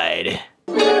occupied.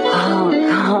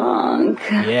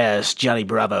 Yes, Johnny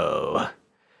Bravo.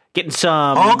 Getting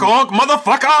some... Honk, honk,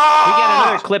 motherfucker! We got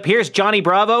another clip. Here's Johnny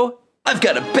Bravo. I've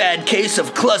got a bad case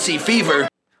of Clussy fever.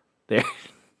 There.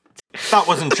 That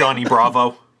wasn't Johnny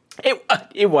Bravo.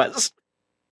 It was.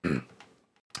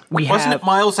 Wasn't it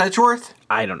Miles Edgeworth?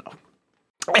 I don't know.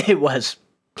 It was.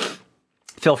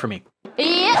 Fill for me.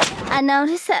 Yep, I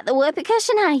noticed that the whoopee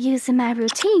cushion I use in my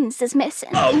routines is missing.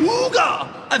 Awooga!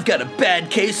 I've got a bad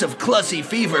case of clussy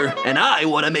fever, and I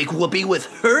want to make Whoopi with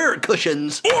her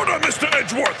cushions. Order, Mr.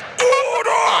 Edgeworth! Order!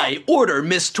 I order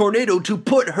Miss Tornado to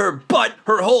put her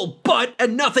whole butt,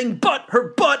 and nothing but her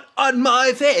butt on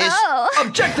my face. Oh.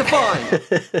 Objectifying!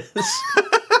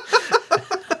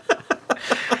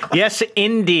 Yes,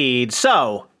 indeed.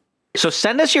 So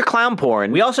send us your clown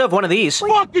porn. We also have one of these.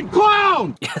 Fucking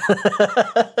clown!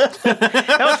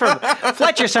 That was from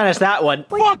Fletcher sent us that one.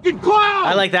 Fucking clown!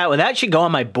 I like that one. That should go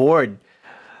on my board.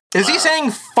 Is he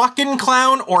saying fucking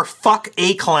clown or fuck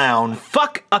a clown?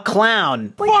 Fuck a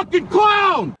clown. Fucking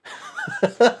clown!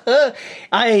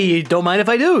 I don't mind if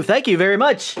I do. Thank you very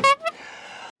much.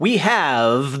 We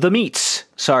have the meats.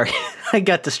 Sorry, I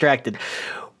got distracted.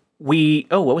 What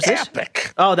was this?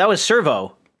 Epic! Oh, that was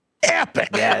Servo. Epic!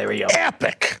 Yeah, there we go.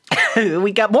 Epic!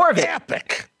 We got more of it.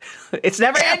 Epic! It's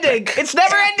never ending. It's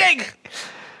never ending.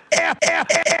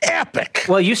 Epic!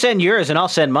 Well, you send yours and I'll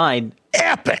send mine.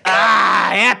 Epic!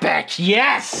 Epic.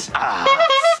 Yes.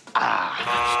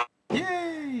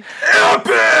 Yay!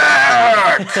 Epic!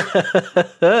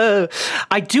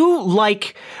 I do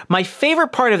like, my favorite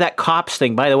part of that cops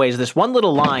thing, by the way, is this one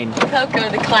little line. Coco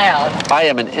the Clown. I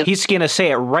am an He's going to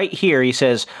say it right here. He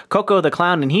says, Coco the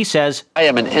Clown, and he says, I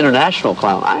am an international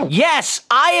clown. yes,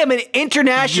 I am an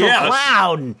international Yes.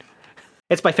 clown.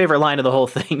 It's my favorite line of the whole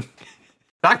thing.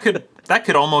 That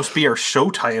could almost be our show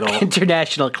title.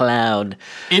 International clown.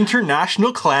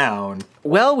 International Clown.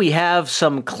 Well, we have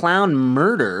some clown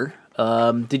murder.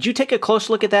 Did you take a close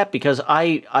look at that? Because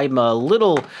I'm a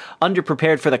little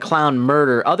underprepared for the clown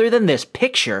murder, other than this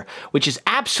picture, which is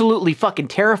absolutely fucking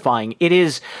terrifying. It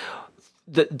is,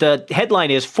 the headline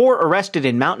is, 4 arrested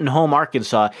in Mountain Home,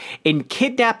 Arkansas, in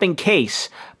kidnapping case.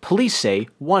 Police say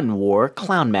 1 wore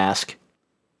clown mask.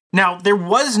 Now, there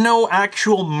was no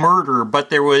actual murder, but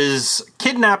there was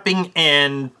kidnapping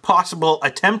and possible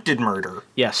attempted murder.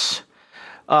 Yes.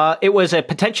 It was a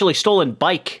potentially stolen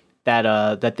bike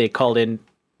that they called in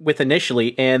with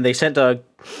initially, and they sent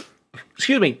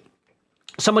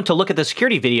someone to look at the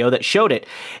security video that showed it.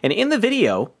 And in the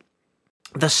video,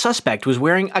 the suspect was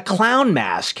wearing a clown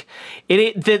mask.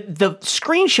 The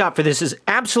screenshot for this is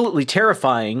absolutely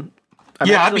terrifying.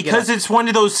 Yeah, because it's one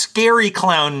of those scary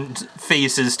clown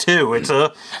faces too.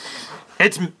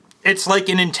 It's like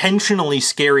an intentionally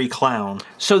scary clown.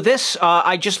 So this,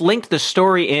 I just linked the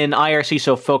story in IRC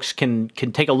so folks can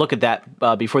take a look at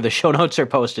that before the show notes are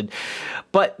posted.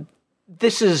 But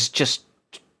this is just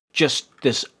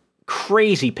this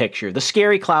crazy picture. The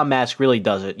scary clown mask really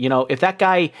does it. You know, if that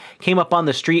guy came up on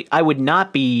the street, I would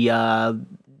not be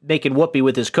making whoopee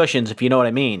with his cushions, if you know what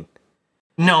I mean.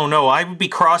 No, I would be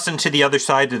crossing to the other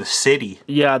side of the city.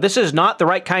 Yeah, this is not the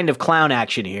right kind of clown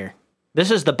action here.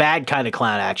 This is the bad kind of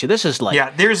clown action. This is like...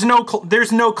 Yeah, there's no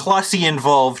Clussy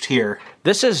involved here.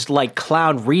 This is like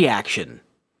clown reaction.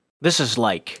 This is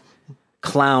like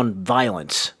clown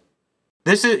violence.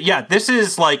 This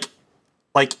is like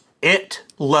it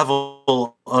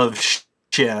level of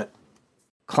shit.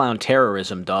 Clown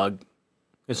terrorism, dog.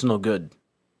 It's no good.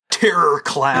 Terror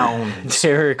clowns.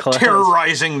 Terror clowns.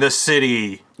 Terrorizing the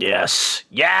city. Yes.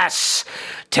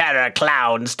 Terror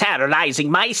clowns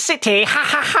terrorizing my city. Ha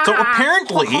ha ha. So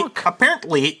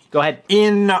apparently, go ahead.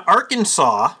 In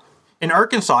Arkansas,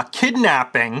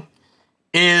 kidnapping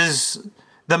is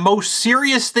the most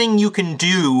serious thing you can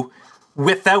do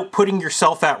without putting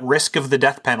yourself at risk of the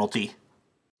death penalty.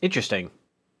 Interesting.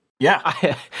 Yeah.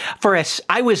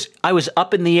 I was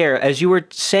up in the air as you were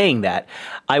saying that.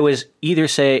 I was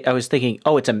thinking,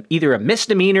 oh, it's either a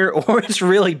misdemeanor or it's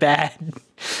really bad.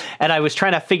 And I was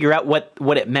trying to figure out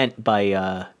what it meant by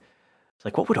it's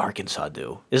like, what would Arkansas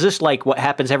do? Is this like what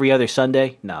happens every other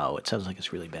Sunday? No, it sounds like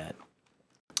it's really bad.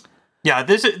 Yeah,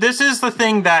 this is the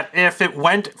thing that if it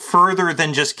went further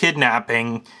than just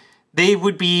kidnapping, they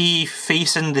would be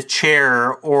facing the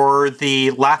chair or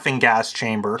the laughing gas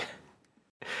chamber.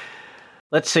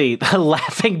 Let's see, the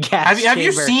laughing gas chamber. Have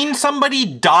you seen somebody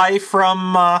die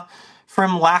from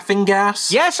laughing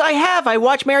gas? Yes, I have. I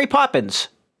watched Mary Poppins.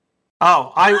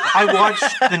 Oh, I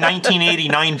watched the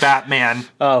 1989 Batman.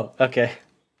 Oh, okay.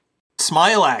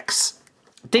 Smilex.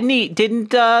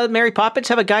 Didn't Mary Poppins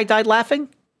have a guy died laughing?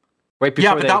 Right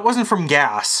before that wasn't from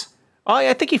gas. Oh,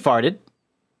 I think he farted.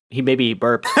 Maybe he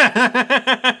burped.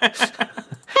 It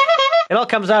all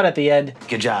comes out at the end.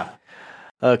 Good job.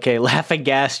 Okay, laughing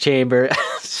gas chamber.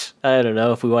 I don't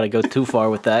know if we want to go too far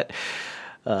with that.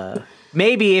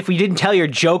 Maybe if we didn't tell your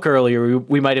joke earlier,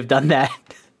 we might have done that.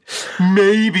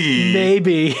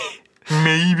 Maybe.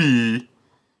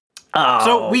 Oh.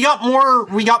 So we got more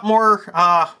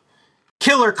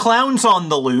killer clowns on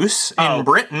the loose in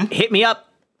Britain. Hit me up.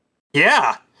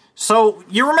 Yeah. So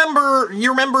you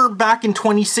remember back in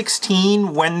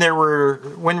 2016 when there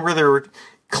were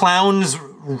clowns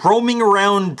roaming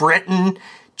around Britain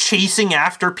chasing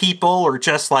after people or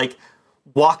just like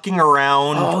walking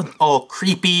around all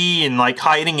creepy and like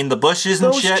hiding in the bushes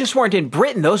and shit? Those just weren't in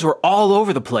Britain. Those were all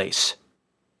over the place.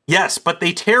 Yes, but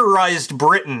they terrorized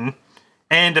Britain,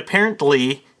 and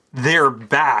apparently they're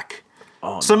back.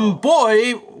 Some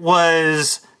boy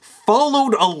was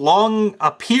followed along a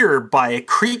pier by a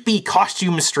creepy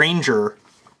costume stranger.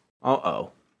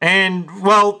 And,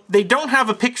 well, they don't have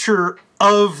a picture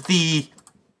of the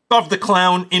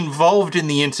clown involved in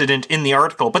the incident in the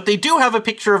article, but they do have a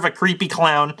picture of a creepy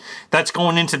clown that's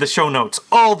going into the show notes.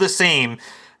 All the same.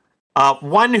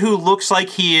 One who looks like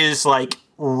he is, like,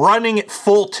 running at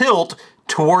full tilt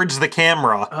towards the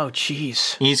camera. Oh,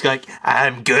 jeez. He's like,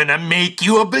 I'm gonna make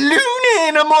you a balloon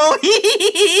animal.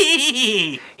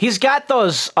 He's got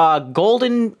those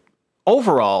golden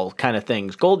overall kind of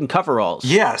things, golden coveralls.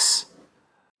 Yes.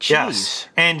 Jeez. Yes.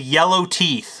 And yellow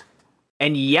teeth.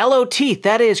 And yellow teeth.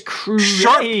 That is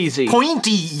crazy. Sharp,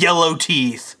 pointy yellow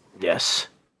teeth. Yes.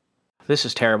 This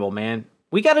is terrible, man.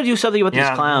 We got to do something with these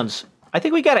clowns. I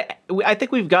think we've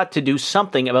got to do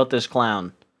something about this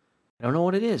clown. I don't know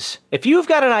what it is. If you've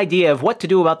got an idea of what to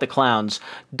do about the clowns,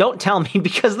 don't tell me,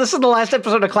 because this is the last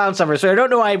episode of Clown Summer, so I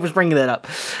don't know why I was bringing that up.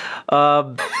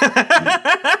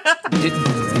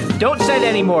 Don't send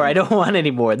any more. I don't want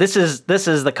any more. This is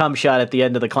the cum shot at the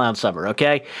end of the Clown Summer,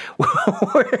 okay?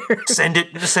 Send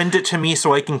it to me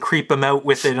so I can creep him out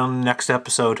with it on the next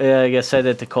episode. Yeah, I guess send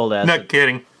it to Cold Acid. Not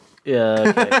kidding.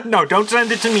 Yeah, okay. No, don't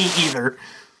send it to me either.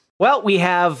 Well, we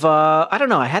have, I don't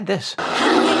know, I had this.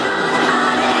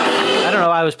 I don't know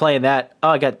why I was playing that. Oh,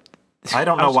 I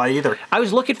don't know why either. I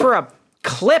was looking for a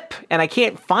clip, and I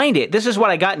can't find it. This is what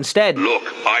I got instead. Look,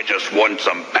 I just want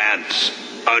some pants.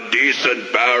 A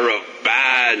decent pair of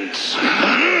pants.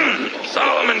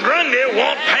 Solomon Grundy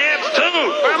want pants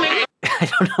too. I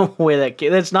don't know where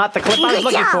that's not the clip I was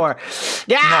looking for.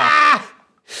 Yeah!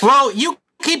 No. Well, you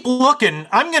keep looking.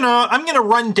 I'm gonna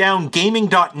run down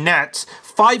gaming.net's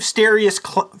 5 scariest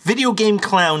video game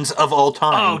clowns of all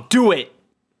time. Oh, do it.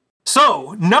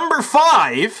 So, number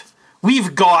 5,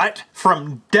 we've got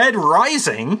from Dead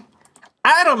Rising,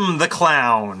 Adam the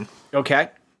Clown. Okay.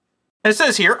 It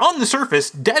says here, on the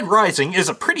surface, Dead Rising is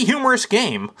a pretty humorous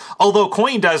game. Although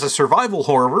coined as a survival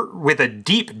horror with a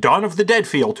deep Dawn of the Dead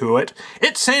feel to it,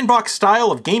 its sandbox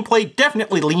style of gameplay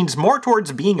definitely leans more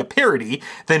towards being a parody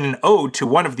than an ode to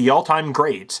one of the all-time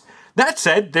greats. That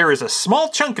said, there is a small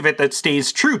chunk of it that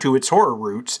stays true to its horror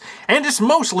roots, and is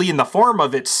mostly in the form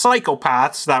of its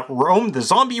psychopaths that roam the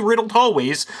zombie-riddled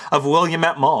hallways of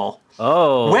Willamette Mall.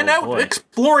 Oh, when out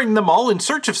exploring the mall in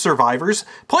search of survivors,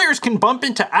 players can bump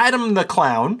into Adam the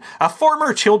Clown, a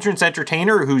former children's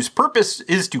entertainer whose purpose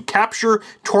is to capture,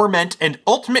 torment, and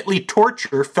ultimately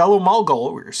torture fellow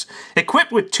mall-goers.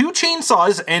 Equipped with 2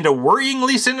 chainsaws and a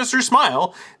worryingly sinister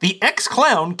smile, the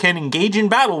ex-clown can engage in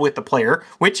battle with the player,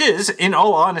 which is, in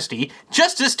all honesty,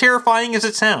 just as terrifying as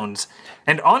it sounds.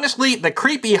 And honestly, the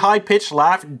creepy high-pitched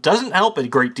laugh doesn't help a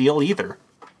great deal either.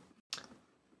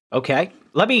 Okay.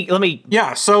 Let me.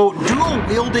 Yeah, so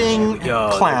dual-wielding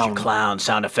clown. Your clown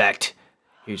sound effect.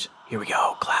 Here we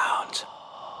go. Clowns.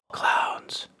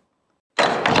 Clowns.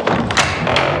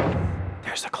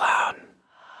 There's the clown.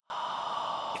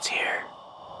 It's here.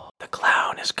 The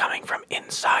clown is coming from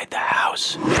inside the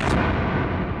house.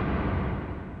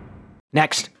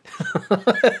 Next.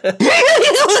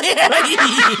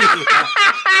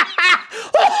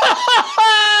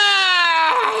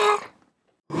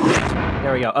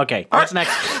 There we go. Okay, what's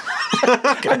next?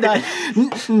 I'm done.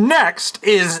 Next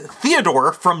is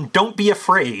Theodore from Don't Be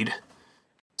Afraid.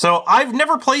 So I've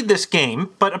never played this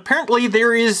game, but apparently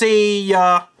there is a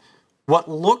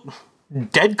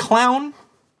dead clown?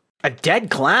 A dead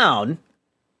clown?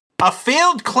 A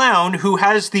failed clown who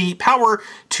has the power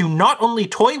to not only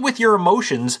toy with your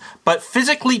emotions, but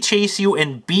physically chase you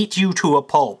and beat you to a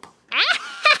pulp.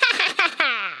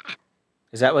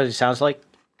 Is that what it sounds like?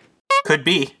 Could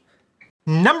be.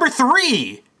 Number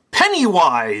 3,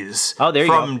 Pennywise. Oh, there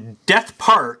you from go. Death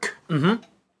Park. Mm-hmm.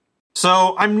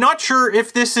 So I'm not sure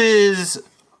if this is...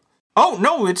 Oh,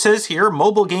 no, it says here,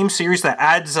 mobile game series that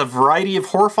adds a variety of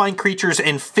horrifying creatures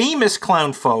and famous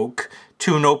clown folk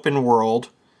to an open world.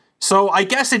 So I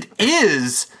guess it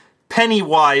is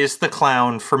Pennywise the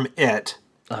Clown from It.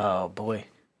 Oh, boy.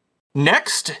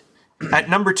 Next, at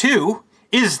number 2,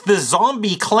 is the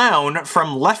zombie clown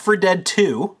from Left 4 Dead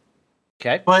 2.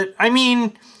 Okay. But, I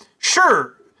mean,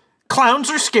 sure,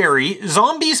 clowns are scary,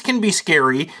 zombies can be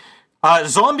scary,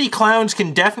 Zombie clowns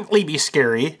can definitely be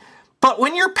scary, but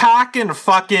when you're packing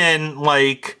fucking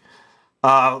like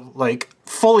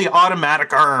fully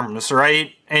automatic arms,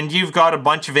 right? And you've got a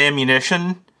bunch of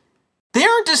ammunition, they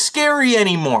aren't as scary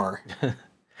anymore.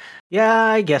 Yeah,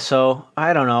 I guess so.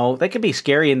 I don't know. They could be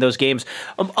scary in those games.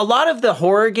 A lot of the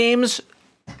horror games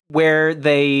where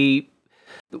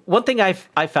one thing I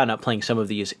found out playing some of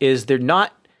these is they're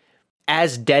not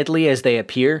as deadly as they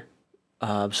appear.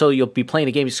 So you'll be playing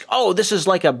a game, this is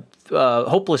like a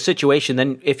hopeless situation.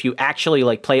 Then if you actually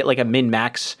like play it like a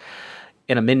min-max,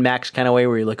 in a min-max kind of way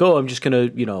where you're like, I'm just gonna,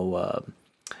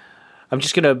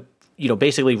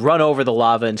 basically run over the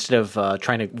lava instead of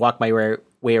trying to walk my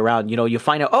way around. You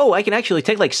find out, I can actually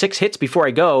take like 6 hits before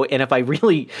I go, and if I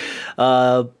really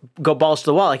go balls to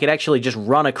the wall, I can actually just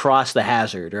run across the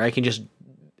hazard, or I can just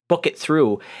book it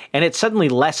through, and it's suddenly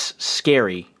less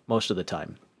scary most of the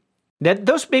time.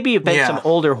 Those maybe have been some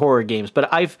older horror games, but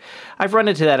I've run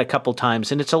into that a couple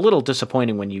times, and it's a little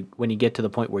disappointing when you get to the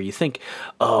point where you think,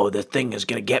 the thing is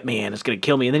gonna get me and it's gonna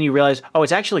kill me, and then you realize,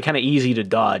 it's actually kind of easy to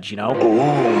dodge, Oh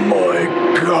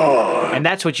my God! And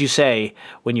that's what you say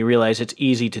when you realize it's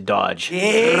easy to dodge.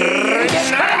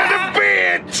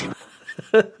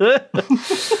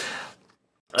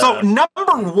 So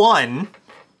number 1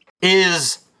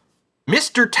 is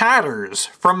Mr. Tatters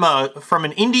from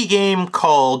an indie game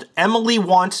called Emily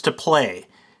Wants to Play.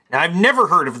 Now, I've never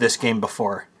heard of this game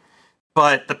before,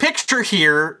 but the picture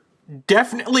here,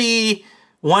 definitely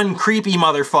one creepy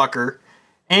motherfucker,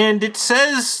 and it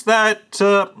says that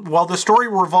while the story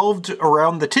revolved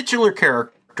around the titular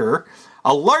character,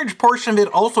 a large portion of it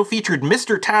also featured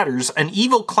Mr. Tatters, an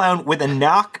evil clown with a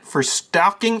knack for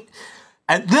stalking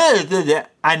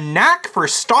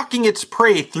its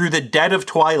prey through the dead of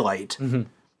twilight. Mm-hmm.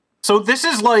 So this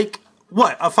is like,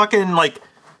 what, a fucking, like,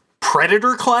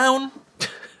 Predator clown?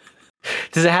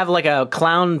 Does it have, like, a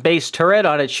clown-based turret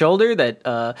on its shoulder, that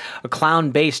a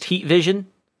clown-based heat vision?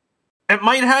 It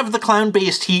might have the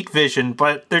clown-based heat vision,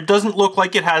 but it doesn't look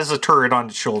like it has a turret on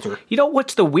its shoulder. You know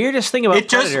what's the weirdest thing about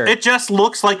Predator? It just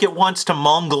looks like it wants to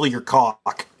mongle your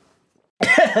cock.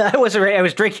 I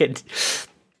was drinking.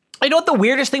 You know what the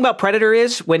weirdest thing about Predator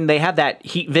is when they have that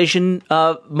heat vision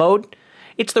mode?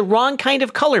 It's the wrong kind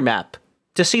of color map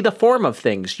to see the form of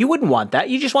things. You wouldn't want that.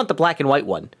 You just want the black and white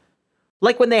one.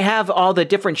 Like when they have all the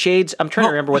different shades. I'm trying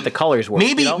to remember what the colors were.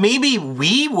 Maybe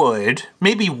we would.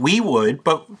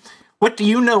 But what do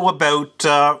you know about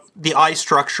the eye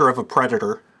structure of a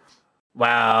Predator?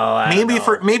 Well, maybe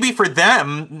for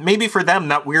them,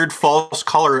 that weird false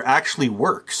color actually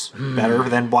works better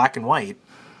than black and white.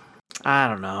 I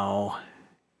don't know.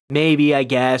 Maybe, I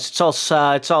guess. It's all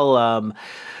psycho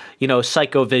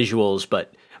visuals,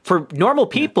 but for normal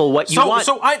people, what you want.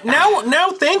 So now,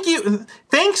 thank you.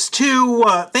 Thanks to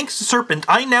Serpent,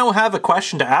 I now have a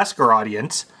question to ask our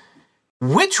audience.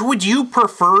 Which would you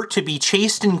prefer to be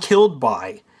chased and killed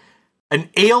by? An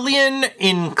alien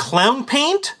in clown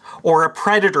paint or a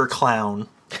predator clown?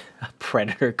 A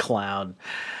predator clown.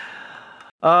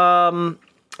 I'm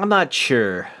not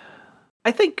sure.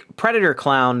 I think Predator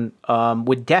Clown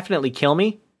would definitely kill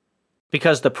me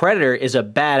because the Predator is a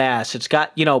badass. It's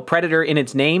got, Predator in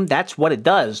its name. That's what it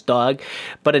does, dog.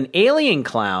 But an alien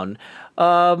clown,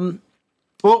 well,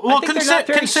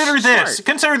 consider this.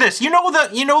 Consider this. You know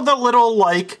the little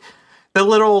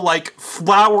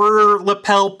flower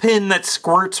lapel pin that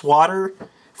squirts water?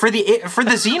 For the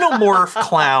xenomorph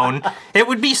clown, it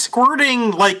would be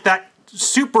squirting like that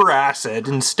super acid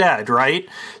instead, right?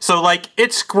 So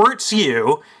it squirts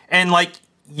you and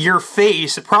your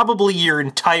face, probably your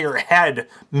entire head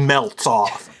melts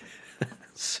off.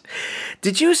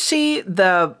 Did you see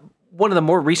one of the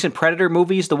more recent Predator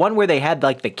movies, the one where they had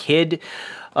the kid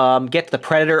get the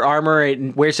Predator armor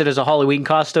and wears it as a Halloween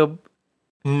costume?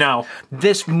 No.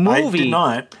 This movie, I did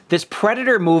not. This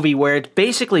Predator movie where it's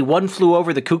basically One Flew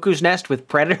Over the Cuckoo's Nest with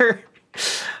Predator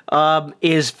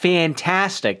is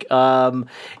fantastic.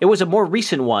 It was a more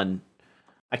recent one.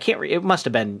 It must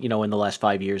have been, in the last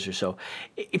 5 years or so.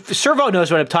 If Servo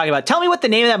knows what I'm talking about. Tell me what the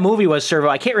name of that movie was, Servo.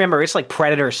 I can't remember. It's like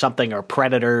Predator something or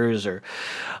Predators or...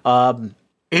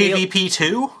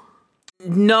 AVP2?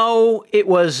 No, it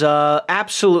was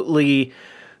absolutely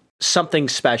something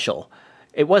special.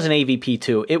 It wasn't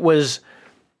AVP2. It was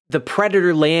the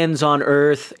Predator lands on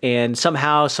Earth and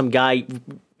somehow some guy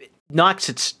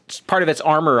knocks part of its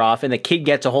armor off and the kid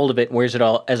gets a hold of it and wears it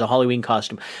all as a Halloween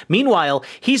costume. Meanwhile,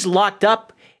 he's locked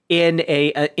up in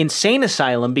a insane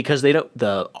asylum because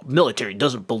the military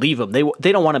doesn't believe him.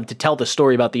 They don't want him to tell the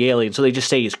story about the alien, so they just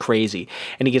say he's crazy.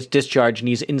 And he gets discharged and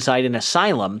he's inside an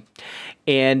asylum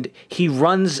and he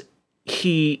runs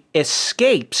he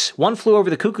escapes One Flew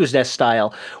Over the Cuckoo's Nest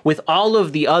style with all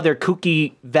of the other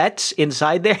kooky vets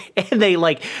inside there, and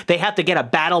they have to get a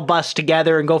battle bus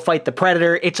together and go fight the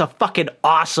Predator. It's a fucking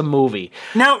awesome movie.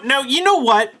 Now, you know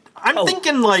what? I'm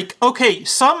thinking like, okay,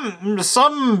 some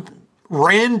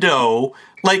rando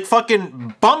like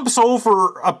fucking bumps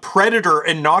over a Predator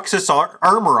and knocks his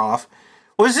armor off.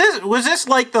 Was this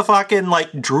like the fucking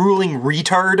like drooling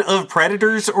retard of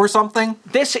Predators or something?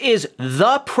 This is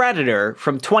The Predator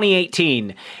from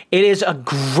 2018. It is a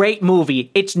great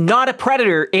movie. It's not a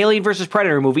Predator, Alien versus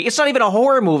Predator movie. It's not even a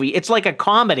horror movie. It's like a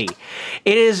comedy.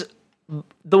 It is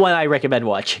the one I recommend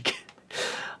watching.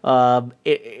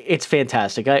 It's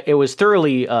fantastic. It was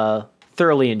thoroughly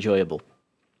enjoyable.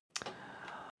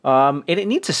 And it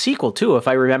needs a sequel too, if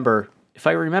I remember. If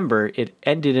I remember, it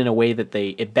ended in a way that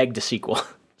it begged a sequel.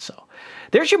 So,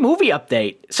 there's your movie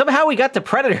update. Somehow we got to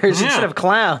Predators instead of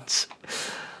clowns.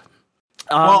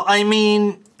 Well, I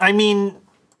mean,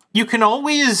 you can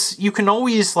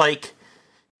always like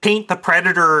paint the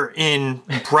Predator in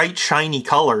bright, shiny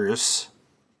colors,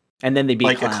 and then they'd be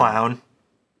like a clown.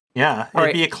 Yeah,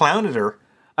 it'd be a clownator.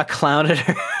 A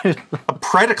clownator. A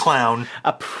Predaclown.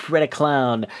 A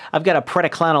Predaclown. I've got a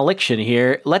Predaclown-aliction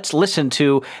here. Let's listen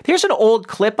to... Here's an old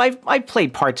clip. I've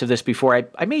played parts of this before.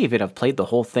 I may even have played the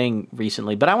whole thing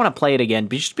recently, but I want to play it again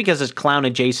just because it's clown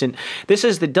adjacent. This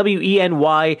is the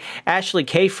WENY Ashley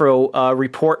Kafro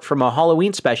report from a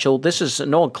Halloween special. This is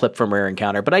an old clip from Rare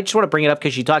Encounter, but I just want to bring it up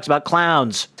because she talks about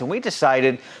clowns. So we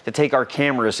decided to take our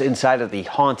cameras inside of the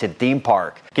haunted theme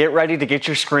park. Get ready to get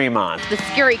your scream on. The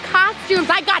scary costumes,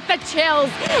 I got the chills.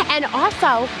 And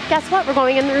also, guess what? We're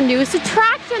going in their newest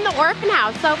attraction, the Orphan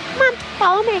House. So come on,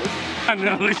 follow me. A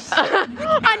noose. A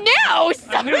noose?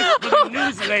 A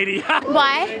noose lady.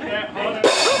 What?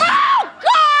 Oh,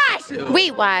 gosh!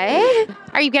 Wait, what?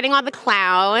 Are you getting all the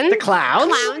clowns? The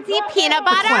clowns? Clownsy peanut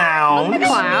butter? Clowns. The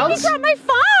clowns? You my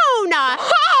phone.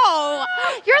 Oh,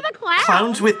 you're the clown.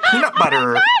 Clowns with peanut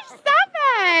butter. Oh, gosh, stop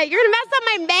it. You're going to mess up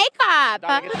my makeup.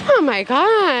 Oh, my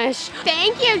gosh.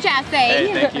 Thank you, Jesse.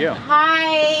 Hey, thank you.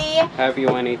 Hi. Have you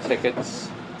any tickets?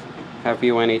 Have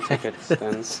you any tickets,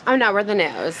 then? Oh, no, we're the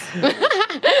news.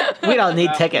 We don't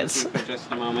need tickets. For just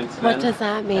a moment, What does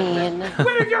that mean?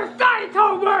 Where's your science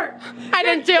homework? I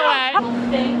didn't do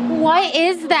it. What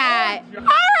is that? All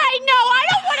right, no, I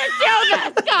don't want to do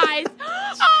this, guys.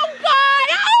 Oh, God.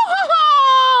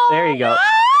 Oh, there you go.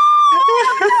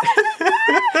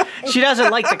 She doesn't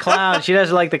like the clowns. She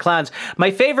doesn't like the clowns. My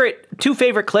two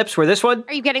favorite clips were this one.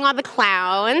 Are you getting all the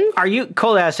clowns? Are you,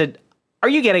 Cold Acid, are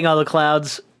you getting all the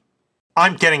clowns?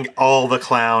 I'm getting all the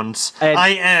clowns.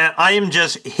 I am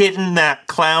just hitting that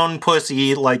clown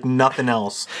pussy like nothing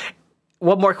else.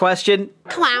 One more question.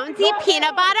 Clownsy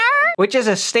peanut butter? Which is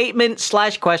a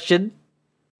statement/question.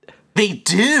 They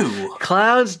do.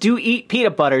 Clowns do eat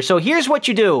peanut butter. So here's what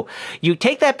you do. You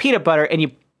take that peanut butter and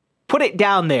you put it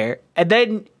down there, and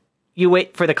then you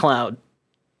wait for the clown.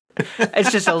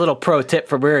 It's just a little pro tip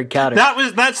from Rare Encounter.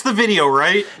 That's the video,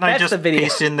 right? That's I just the video.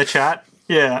 pasted in the chat.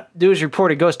 Yeah. News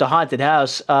reporter goes to haunted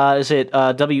house. Is it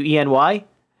WENY?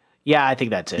 Yeah, I think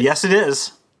that's it. Yes, it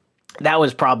is. That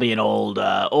was probably an old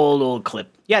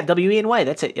clip. Yeah, WENY.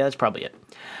 That's it. Yeah, that's probably it.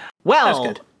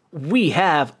 Well, we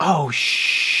have. Oh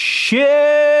shit!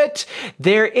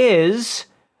 There is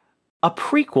a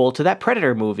prequel to that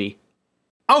Predator movie.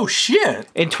 Oh shit!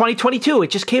 In 2022, it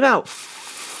just came out.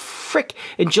 Frick,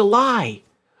 in July.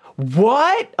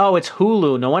 What? Oh, it's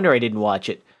Hulu. No wonder I didn't watch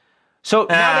it. So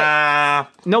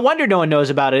no wonder no one knows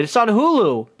about it. It's on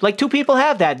Hulu. Like 2 people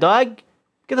have that, dog.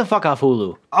 Get the fuck off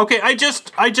Hulu. Okay, I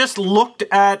just looked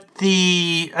at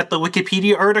the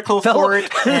Wikipedia article for it.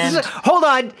 And hold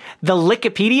on, the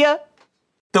Wikipedia?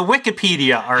 The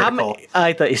Wikipedia article.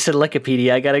 I thought you said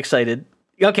Wikipedia. I got excited.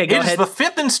 Okay, go ahead. It is the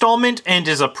 5th installment and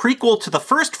is a prequel to the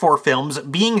first 4 films,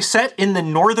 being set in the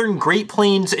northern Great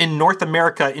Plains in North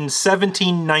America in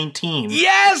 1719.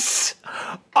 Yes!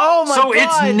 Oh my god! So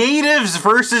it's natives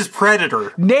versus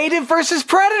Predator. Native versus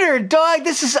Predator, dog!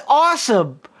 This is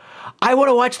awesome! I want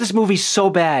to watch this movie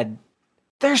so bad.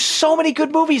 There's so many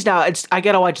good movies now. I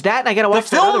gotta watch that, and I gotta watch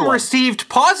the other one. The film received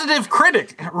positive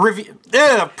critics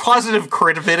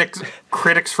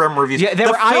from reviews. Yeah,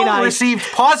 the film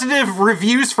received positive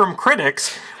reviews from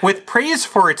critics, with praise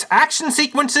for its action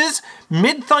sequences,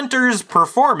 Midthunder's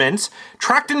performance,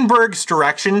 Trachtenberg's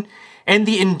direction, and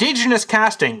the indigenous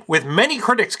casting, with many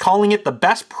critics calling it the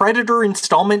best Predator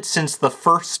installment since the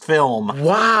first film.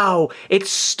 Wow! It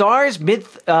stars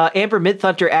Amber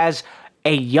Midthunder as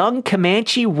a young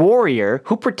Comanche warrior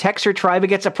who protects her tribe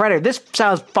against a predator. This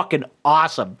sounds fucking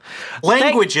awesome.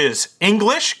 Languages: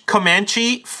 English,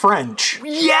 Comanche, French.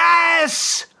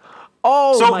 Yes!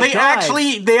 Oh, so my they God.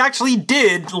 actually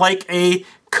did like a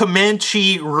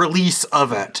Comanche release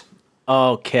of it.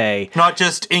 Okay. Not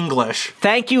just English.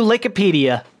 Thank you,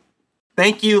 Wikipedia.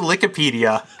 Thank you,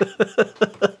 Wikipedia.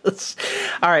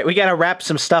 All right, we got to wrap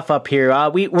some stuff up here.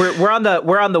 We're on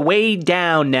the way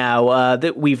down now.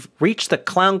 That we've reached the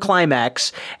clown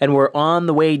climax, and we're on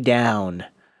the way down.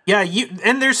 Yeah,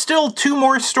 and there's still 2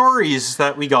 more stories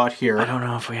that we got here. I don't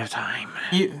know if we have time.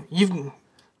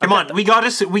 Come on, we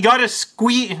gotta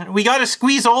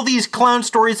squeeze all these clown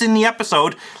stories in the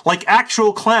episode like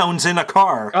actual clowns in a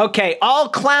car. Okay, all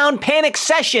clown panic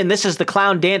session. This is the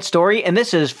clown dance story, and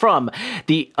this is from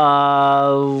the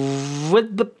I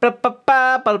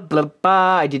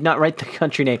did not write the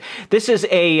country name. This is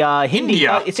a Hindi.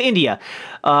 India. It's India.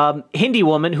 Hindi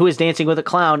woman who is dancing with a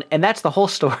clown, and that's the whole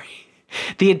story.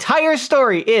 The entire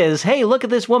story is, hey, look at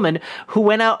this woman who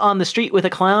went out on the street with a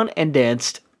clown and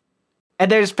danced. And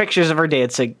there's pictures of her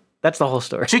dancing. That's the whole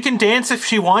story. She can dance if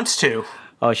she wants to.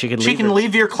 Oh, she can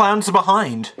leave your clowns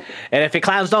behind. And if your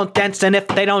clowns don't dance, and if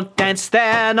they don't dance,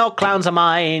 then no clowns are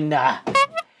mine.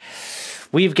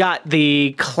 We've got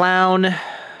the clown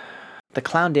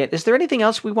dance. Is there anything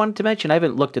else we wanted to mention? I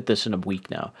haven't looked at this in a week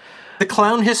now. The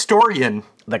clown historian.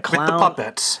 With the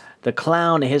puppets. The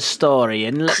clown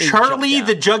historian. Charlie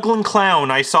the juggling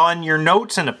clown. I saw in your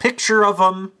notes and a picture of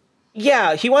him.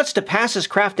 Yeah, he wants to pass his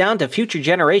craft down to future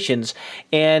generations,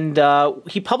 and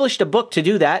he published a book to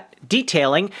do that,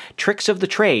 detailing tricks of the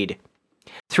trade.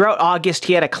 Throughout August,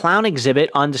 he had a clown exhibit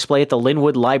on display at the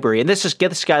Linwood Library, and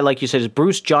this guy, like you said, is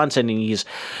Bruce Johnson, and he's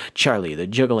Charlie, the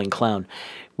juggling clown.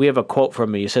 We have a quote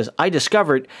from him. He says, "I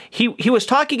discovered..." He was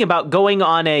talking about going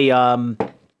on a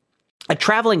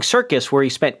traveling circus where he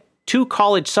spent 2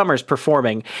 college summers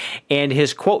performing, and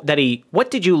his quote that what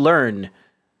did you learn,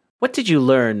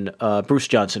 Bruce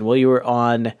Johnson, while you were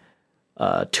on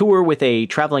tour with a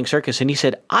traveling circus? And he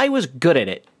said, I was good at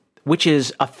it, which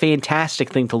is a fantastic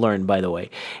thing to learn, by the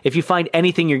way. If you find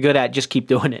anything you're good at, just keep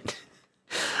doing it.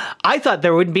 I thought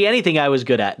there wouldn't be anything I was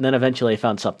good at, and then eventually I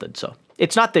found something. So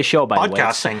it's not this show, by the way.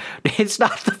 Podcasting. It's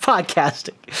not the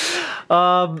podcasting.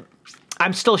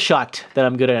 I'm still shocked that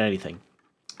I'm good at anything.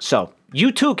 So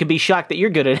you too can be shocked that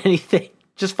you're good at anything.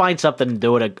 Just find something and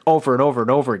do it over and over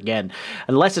and over again.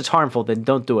 Unless it's harmful, then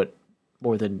don't do it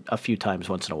more than a few times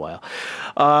once in a while.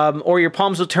 Or your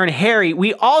palms will turn hairy.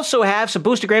 We also have some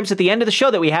boostergrams at the end of the show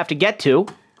that we have to get to.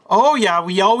 Oh, yeah,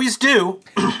 we always do.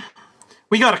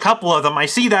 We got a couple of them. I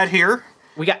see that here.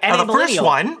 We got N.A. The Millennial. first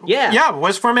one, yeah,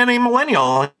 was from N.A.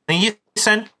 Millennial. And he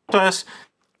sent us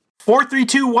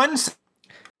 4321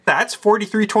 sats,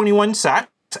 4321 sats,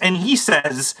 and he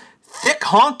says, thick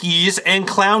honkies and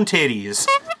clown titties.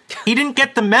 He didn't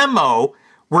get the memo.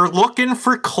 We're looking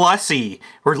for Clussy.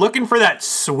 We're looking for that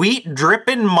sweet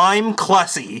dripping mime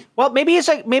Clussy. Well, maybe he's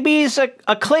a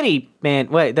clitty man.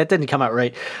 Wait, that didn't come out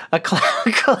right. A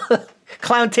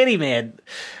clown titty man.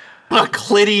 A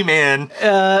clitty man.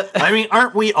 I mean,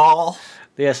 aren't we all?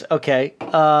 Yes. Okay.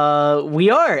 We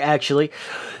are actually.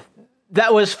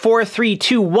 That was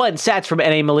 4321 sats from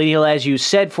N.A. Millennial, as you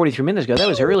said 43 minutes ago. That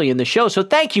was early in the show. So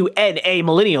thank you, N.A.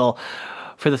 Millennial,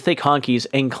 for the thick honkies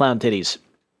and clown titties.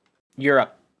 You're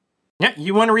up. Yeah,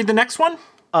 you want to read the next one?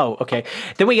 Oh, okay.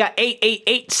 Then we got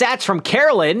 888 sats from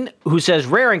Carolyn, who says,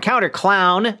 rare encounter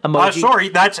clown emoji. Sorry,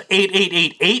 that's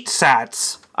 8888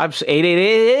 sats. I'm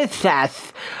 888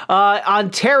 sats.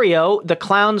 Ontario, the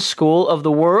clown school of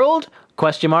the world?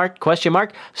 Question mark.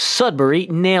 Sudbury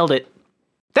nailed it.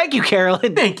 Thank you,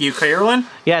 Carolyn. Thank you, Carolyn.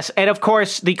 Yes, and of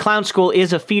course, the clown school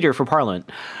is a feeder for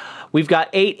Parliament. We've got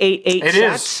 888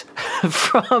 sats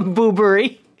from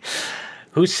Boobury,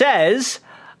 who says,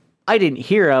 I didn't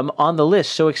hear him on the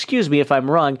list, so excuse me if I'm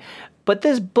wrong, but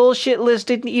this bullshit list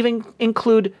didn't even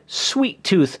include Sweet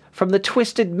Tooth from the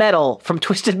Twisted Metal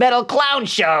Clown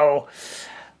Show.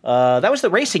 That was the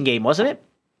racing game, wasn't it?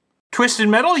 Twisted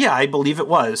Metal? Yeah, I believe it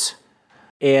was.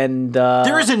 And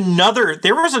there was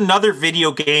another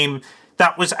video game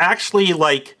that was actually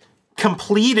like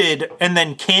completed and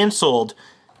then canceled.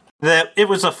 That it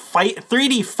was a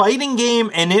 3D fighting game,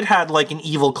 and it had like an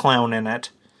evil clown in it.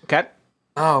 Okay.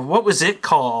 What was it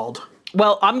called?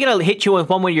 Well, I'm gonna hit you with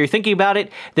one when you're thinking about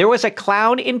it. There was a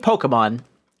clown in Pokemon,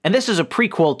 and this is a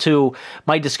prequel to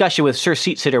my discussion with Sir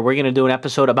Seatsitter. We're gonna do an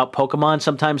episode about Pokemon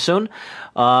sometime soon.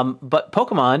 But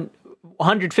Pokemon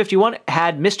 151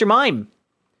 had Mr. Mime,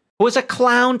 who was a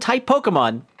clown-type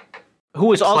Pokemon, who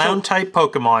was also clown-type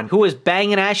Pokemon, who was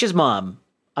banging Ash's mom.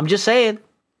 I'm just saying.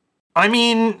 I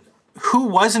mean, who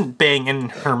wasn't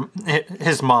banging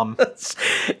his mom?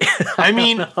 I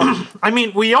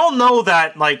mean, we all know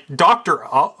that like Dr.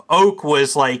 Oak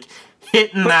was like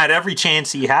hitting that every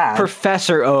chance he had.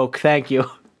 Professor Oak, thank you.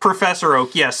 Professor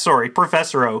Oak, yes, sorry,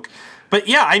 Professor Oak. But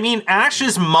yeah, I mean,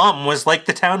 Ash's mom was like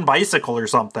the town bicycle or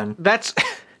something. That's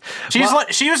she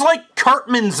was like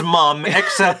Cartman's mom,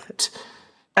 except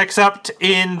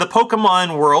in the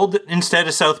Pokemon world instead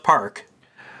of South Park.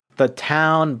 The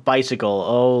town bicycle.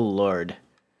 Oh Lord.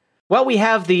 Well, we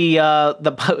have the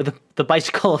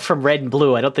bicycle from Red and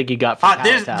Blue. I don't think you got from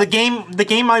Palatown. The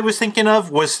game I was thinking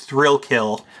of was Thrill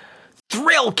Kill.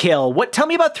 Thrill Kill. What? Tell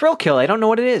me about Thrill Kill. I don't know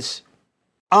what it is.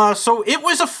 So it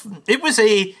was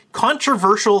a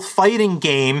controversial fighting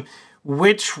game,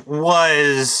 which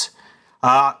was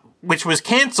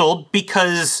canceled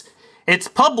because its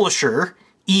publisher,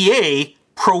 EA,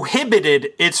 prohibited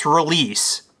its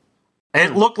release.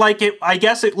 It looked like it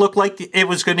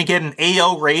was going to get an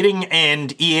AO rating,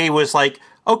 and EA was like,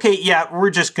 okay, yeah, we're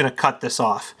just going to cut this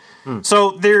off.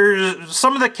 So there's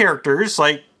some of the characters,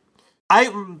 like,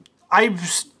 I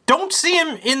don't see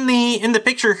him in the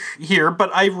picture here, but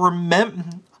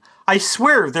I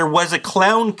swear there was a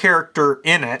clown character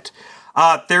in it.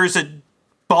 There's a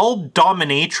bald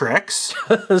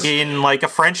dominatrix in like a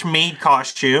French maid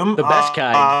costume. The best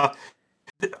kind.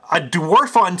 A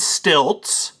dwarf on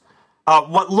stilts.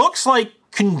 What looks like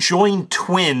conjoined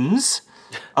twins.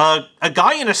 A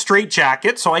guy in a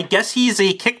straitjacket, so I guess he's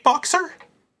a kickboxer.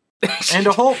 And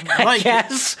a whole like,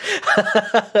 yes.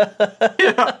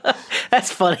 Yeah.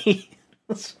 That's funny.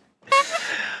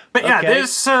 But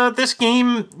yeah, this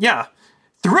game, yeah.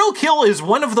 Thrill Kill is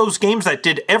one of those games that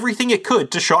did everything it could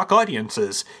to shock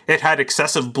audiences. It had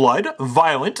excessive blood,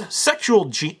 violent, sexual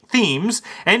themes,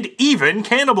 and even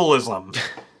cannibalism.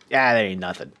 Yeah, that ain't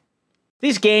nothing.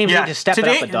 These games need to step it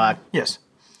up a dog. Yes.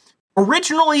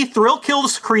 Originally, Thrill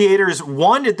Kill's creators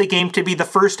wanted the game to be the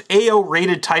first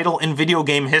AO-rated title in video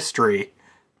game history.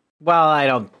 Well, I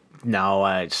don't know.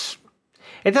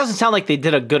 It doesn't sound like they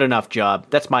did a good enough job.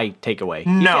 That's my takeaway.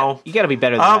 No. You got to be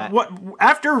better than that.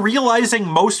 After realizing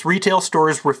most retail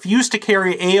stores refuse to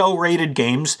carry AO-rated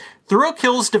games, Thrill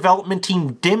Kill's development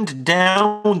team dimmed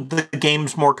down the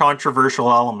game's more controversial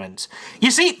elements.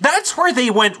 You see, that's where they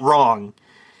went wrong.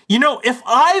 You know, if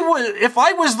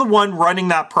I was the one running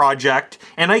that project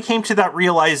and I came to that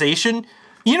realization,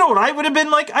 you know what I would have been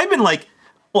like? I've been like,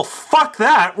 well, fuck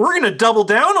that. We're going to double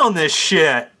down on this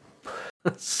shit.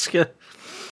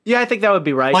 Yeah, I think that would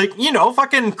be right. Like, you know,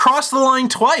 fucking cross the line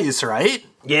twice, right?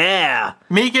 Yeah.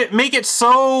 Make it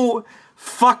so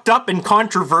fucked up and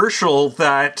controversial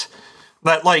that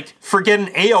like, forget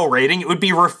an AO rating, it would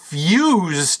be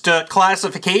refused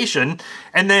classification,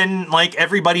 and then, like,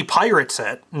 everybody pirates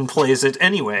it and plays it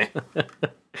anyway.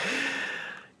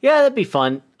 Yeah, that'd be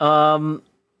fun. I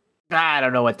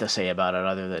don't know what to say about it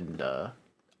other than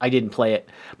I didn't play it.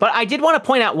 But I did want to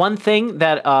point out one thing,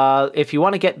 that if you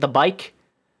want to get the bike,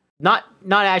 not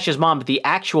Ash's mom, but the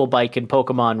actual bike in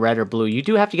Pokemon Red or Blue, you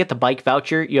do have to get the bike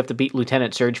voucher. You have to beat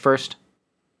Lieutenant Surge first.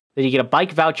 Then you get a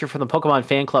bike voucher from the Pokemon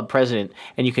Fan Club president,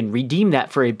 and you can redeem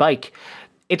that for a bike.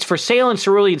 It's for sale in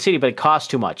Cerulean City, but it costs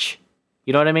too much.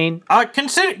 You know what I mean?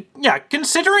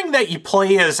 Considering that you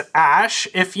play as Ash,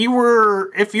 if you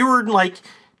were like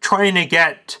trying to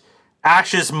get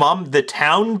Ash's mom the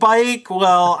town bike,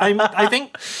 well, I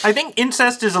think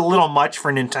incest is a little much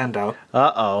for Nintendo.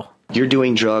 Uh-oh. You're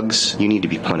doing drugs. You need to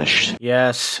be punished.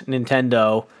 Yes,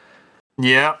 Nintendo.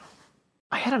 Yeah.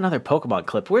 I had another Pokemon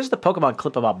clip. Where's the Pokemon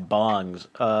clip about bongs?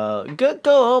 Go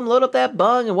home, load up that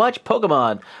bong, and watch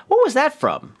Pokemon. What was that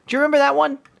from? Do you remember that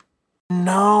one?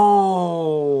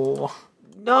 No,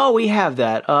 we have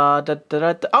that.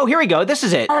 Oh, here we go. This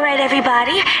is it. All right,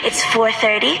 everybody. It's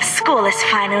 4:30. School is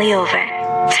finally over.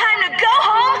 Time to go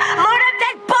home, load up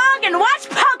that bong, and watch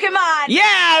Pokemon.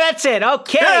 Yeah, that's it.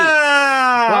 Okay.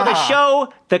 Yeah! Well, the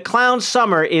show, The Clown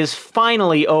Summer, is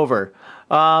finally over.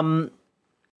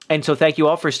 And so thank you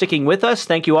all for sticking with us.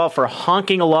 Thank you all for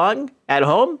honking along at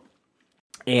home.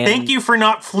 And thank you for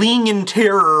not fleeing in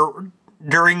terror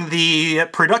during the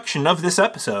production of this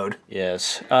episode.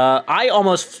 Yes. I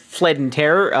almost fled in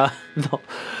terror.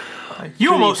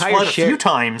 You almost fled a few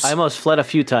times. I almost fled a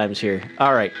few times here.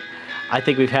 All right. I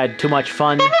think we've had too much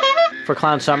fun for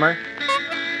Clown Summer.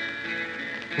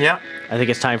 Yeah. I think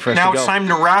it's time for us to go. Now it's time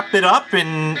to wrap it up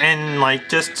and like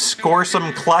just score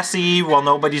some classy while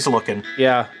nobody's looking.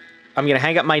 Yeah. I'm going to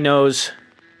hang up my nose.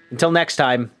 Until next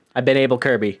time, I've been Abel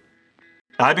Kirby.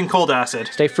 I've been Cold Acid.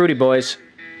 Stay fruity, boys.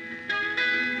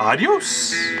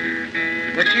 Adios.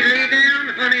 But you lay down,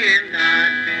 honey, and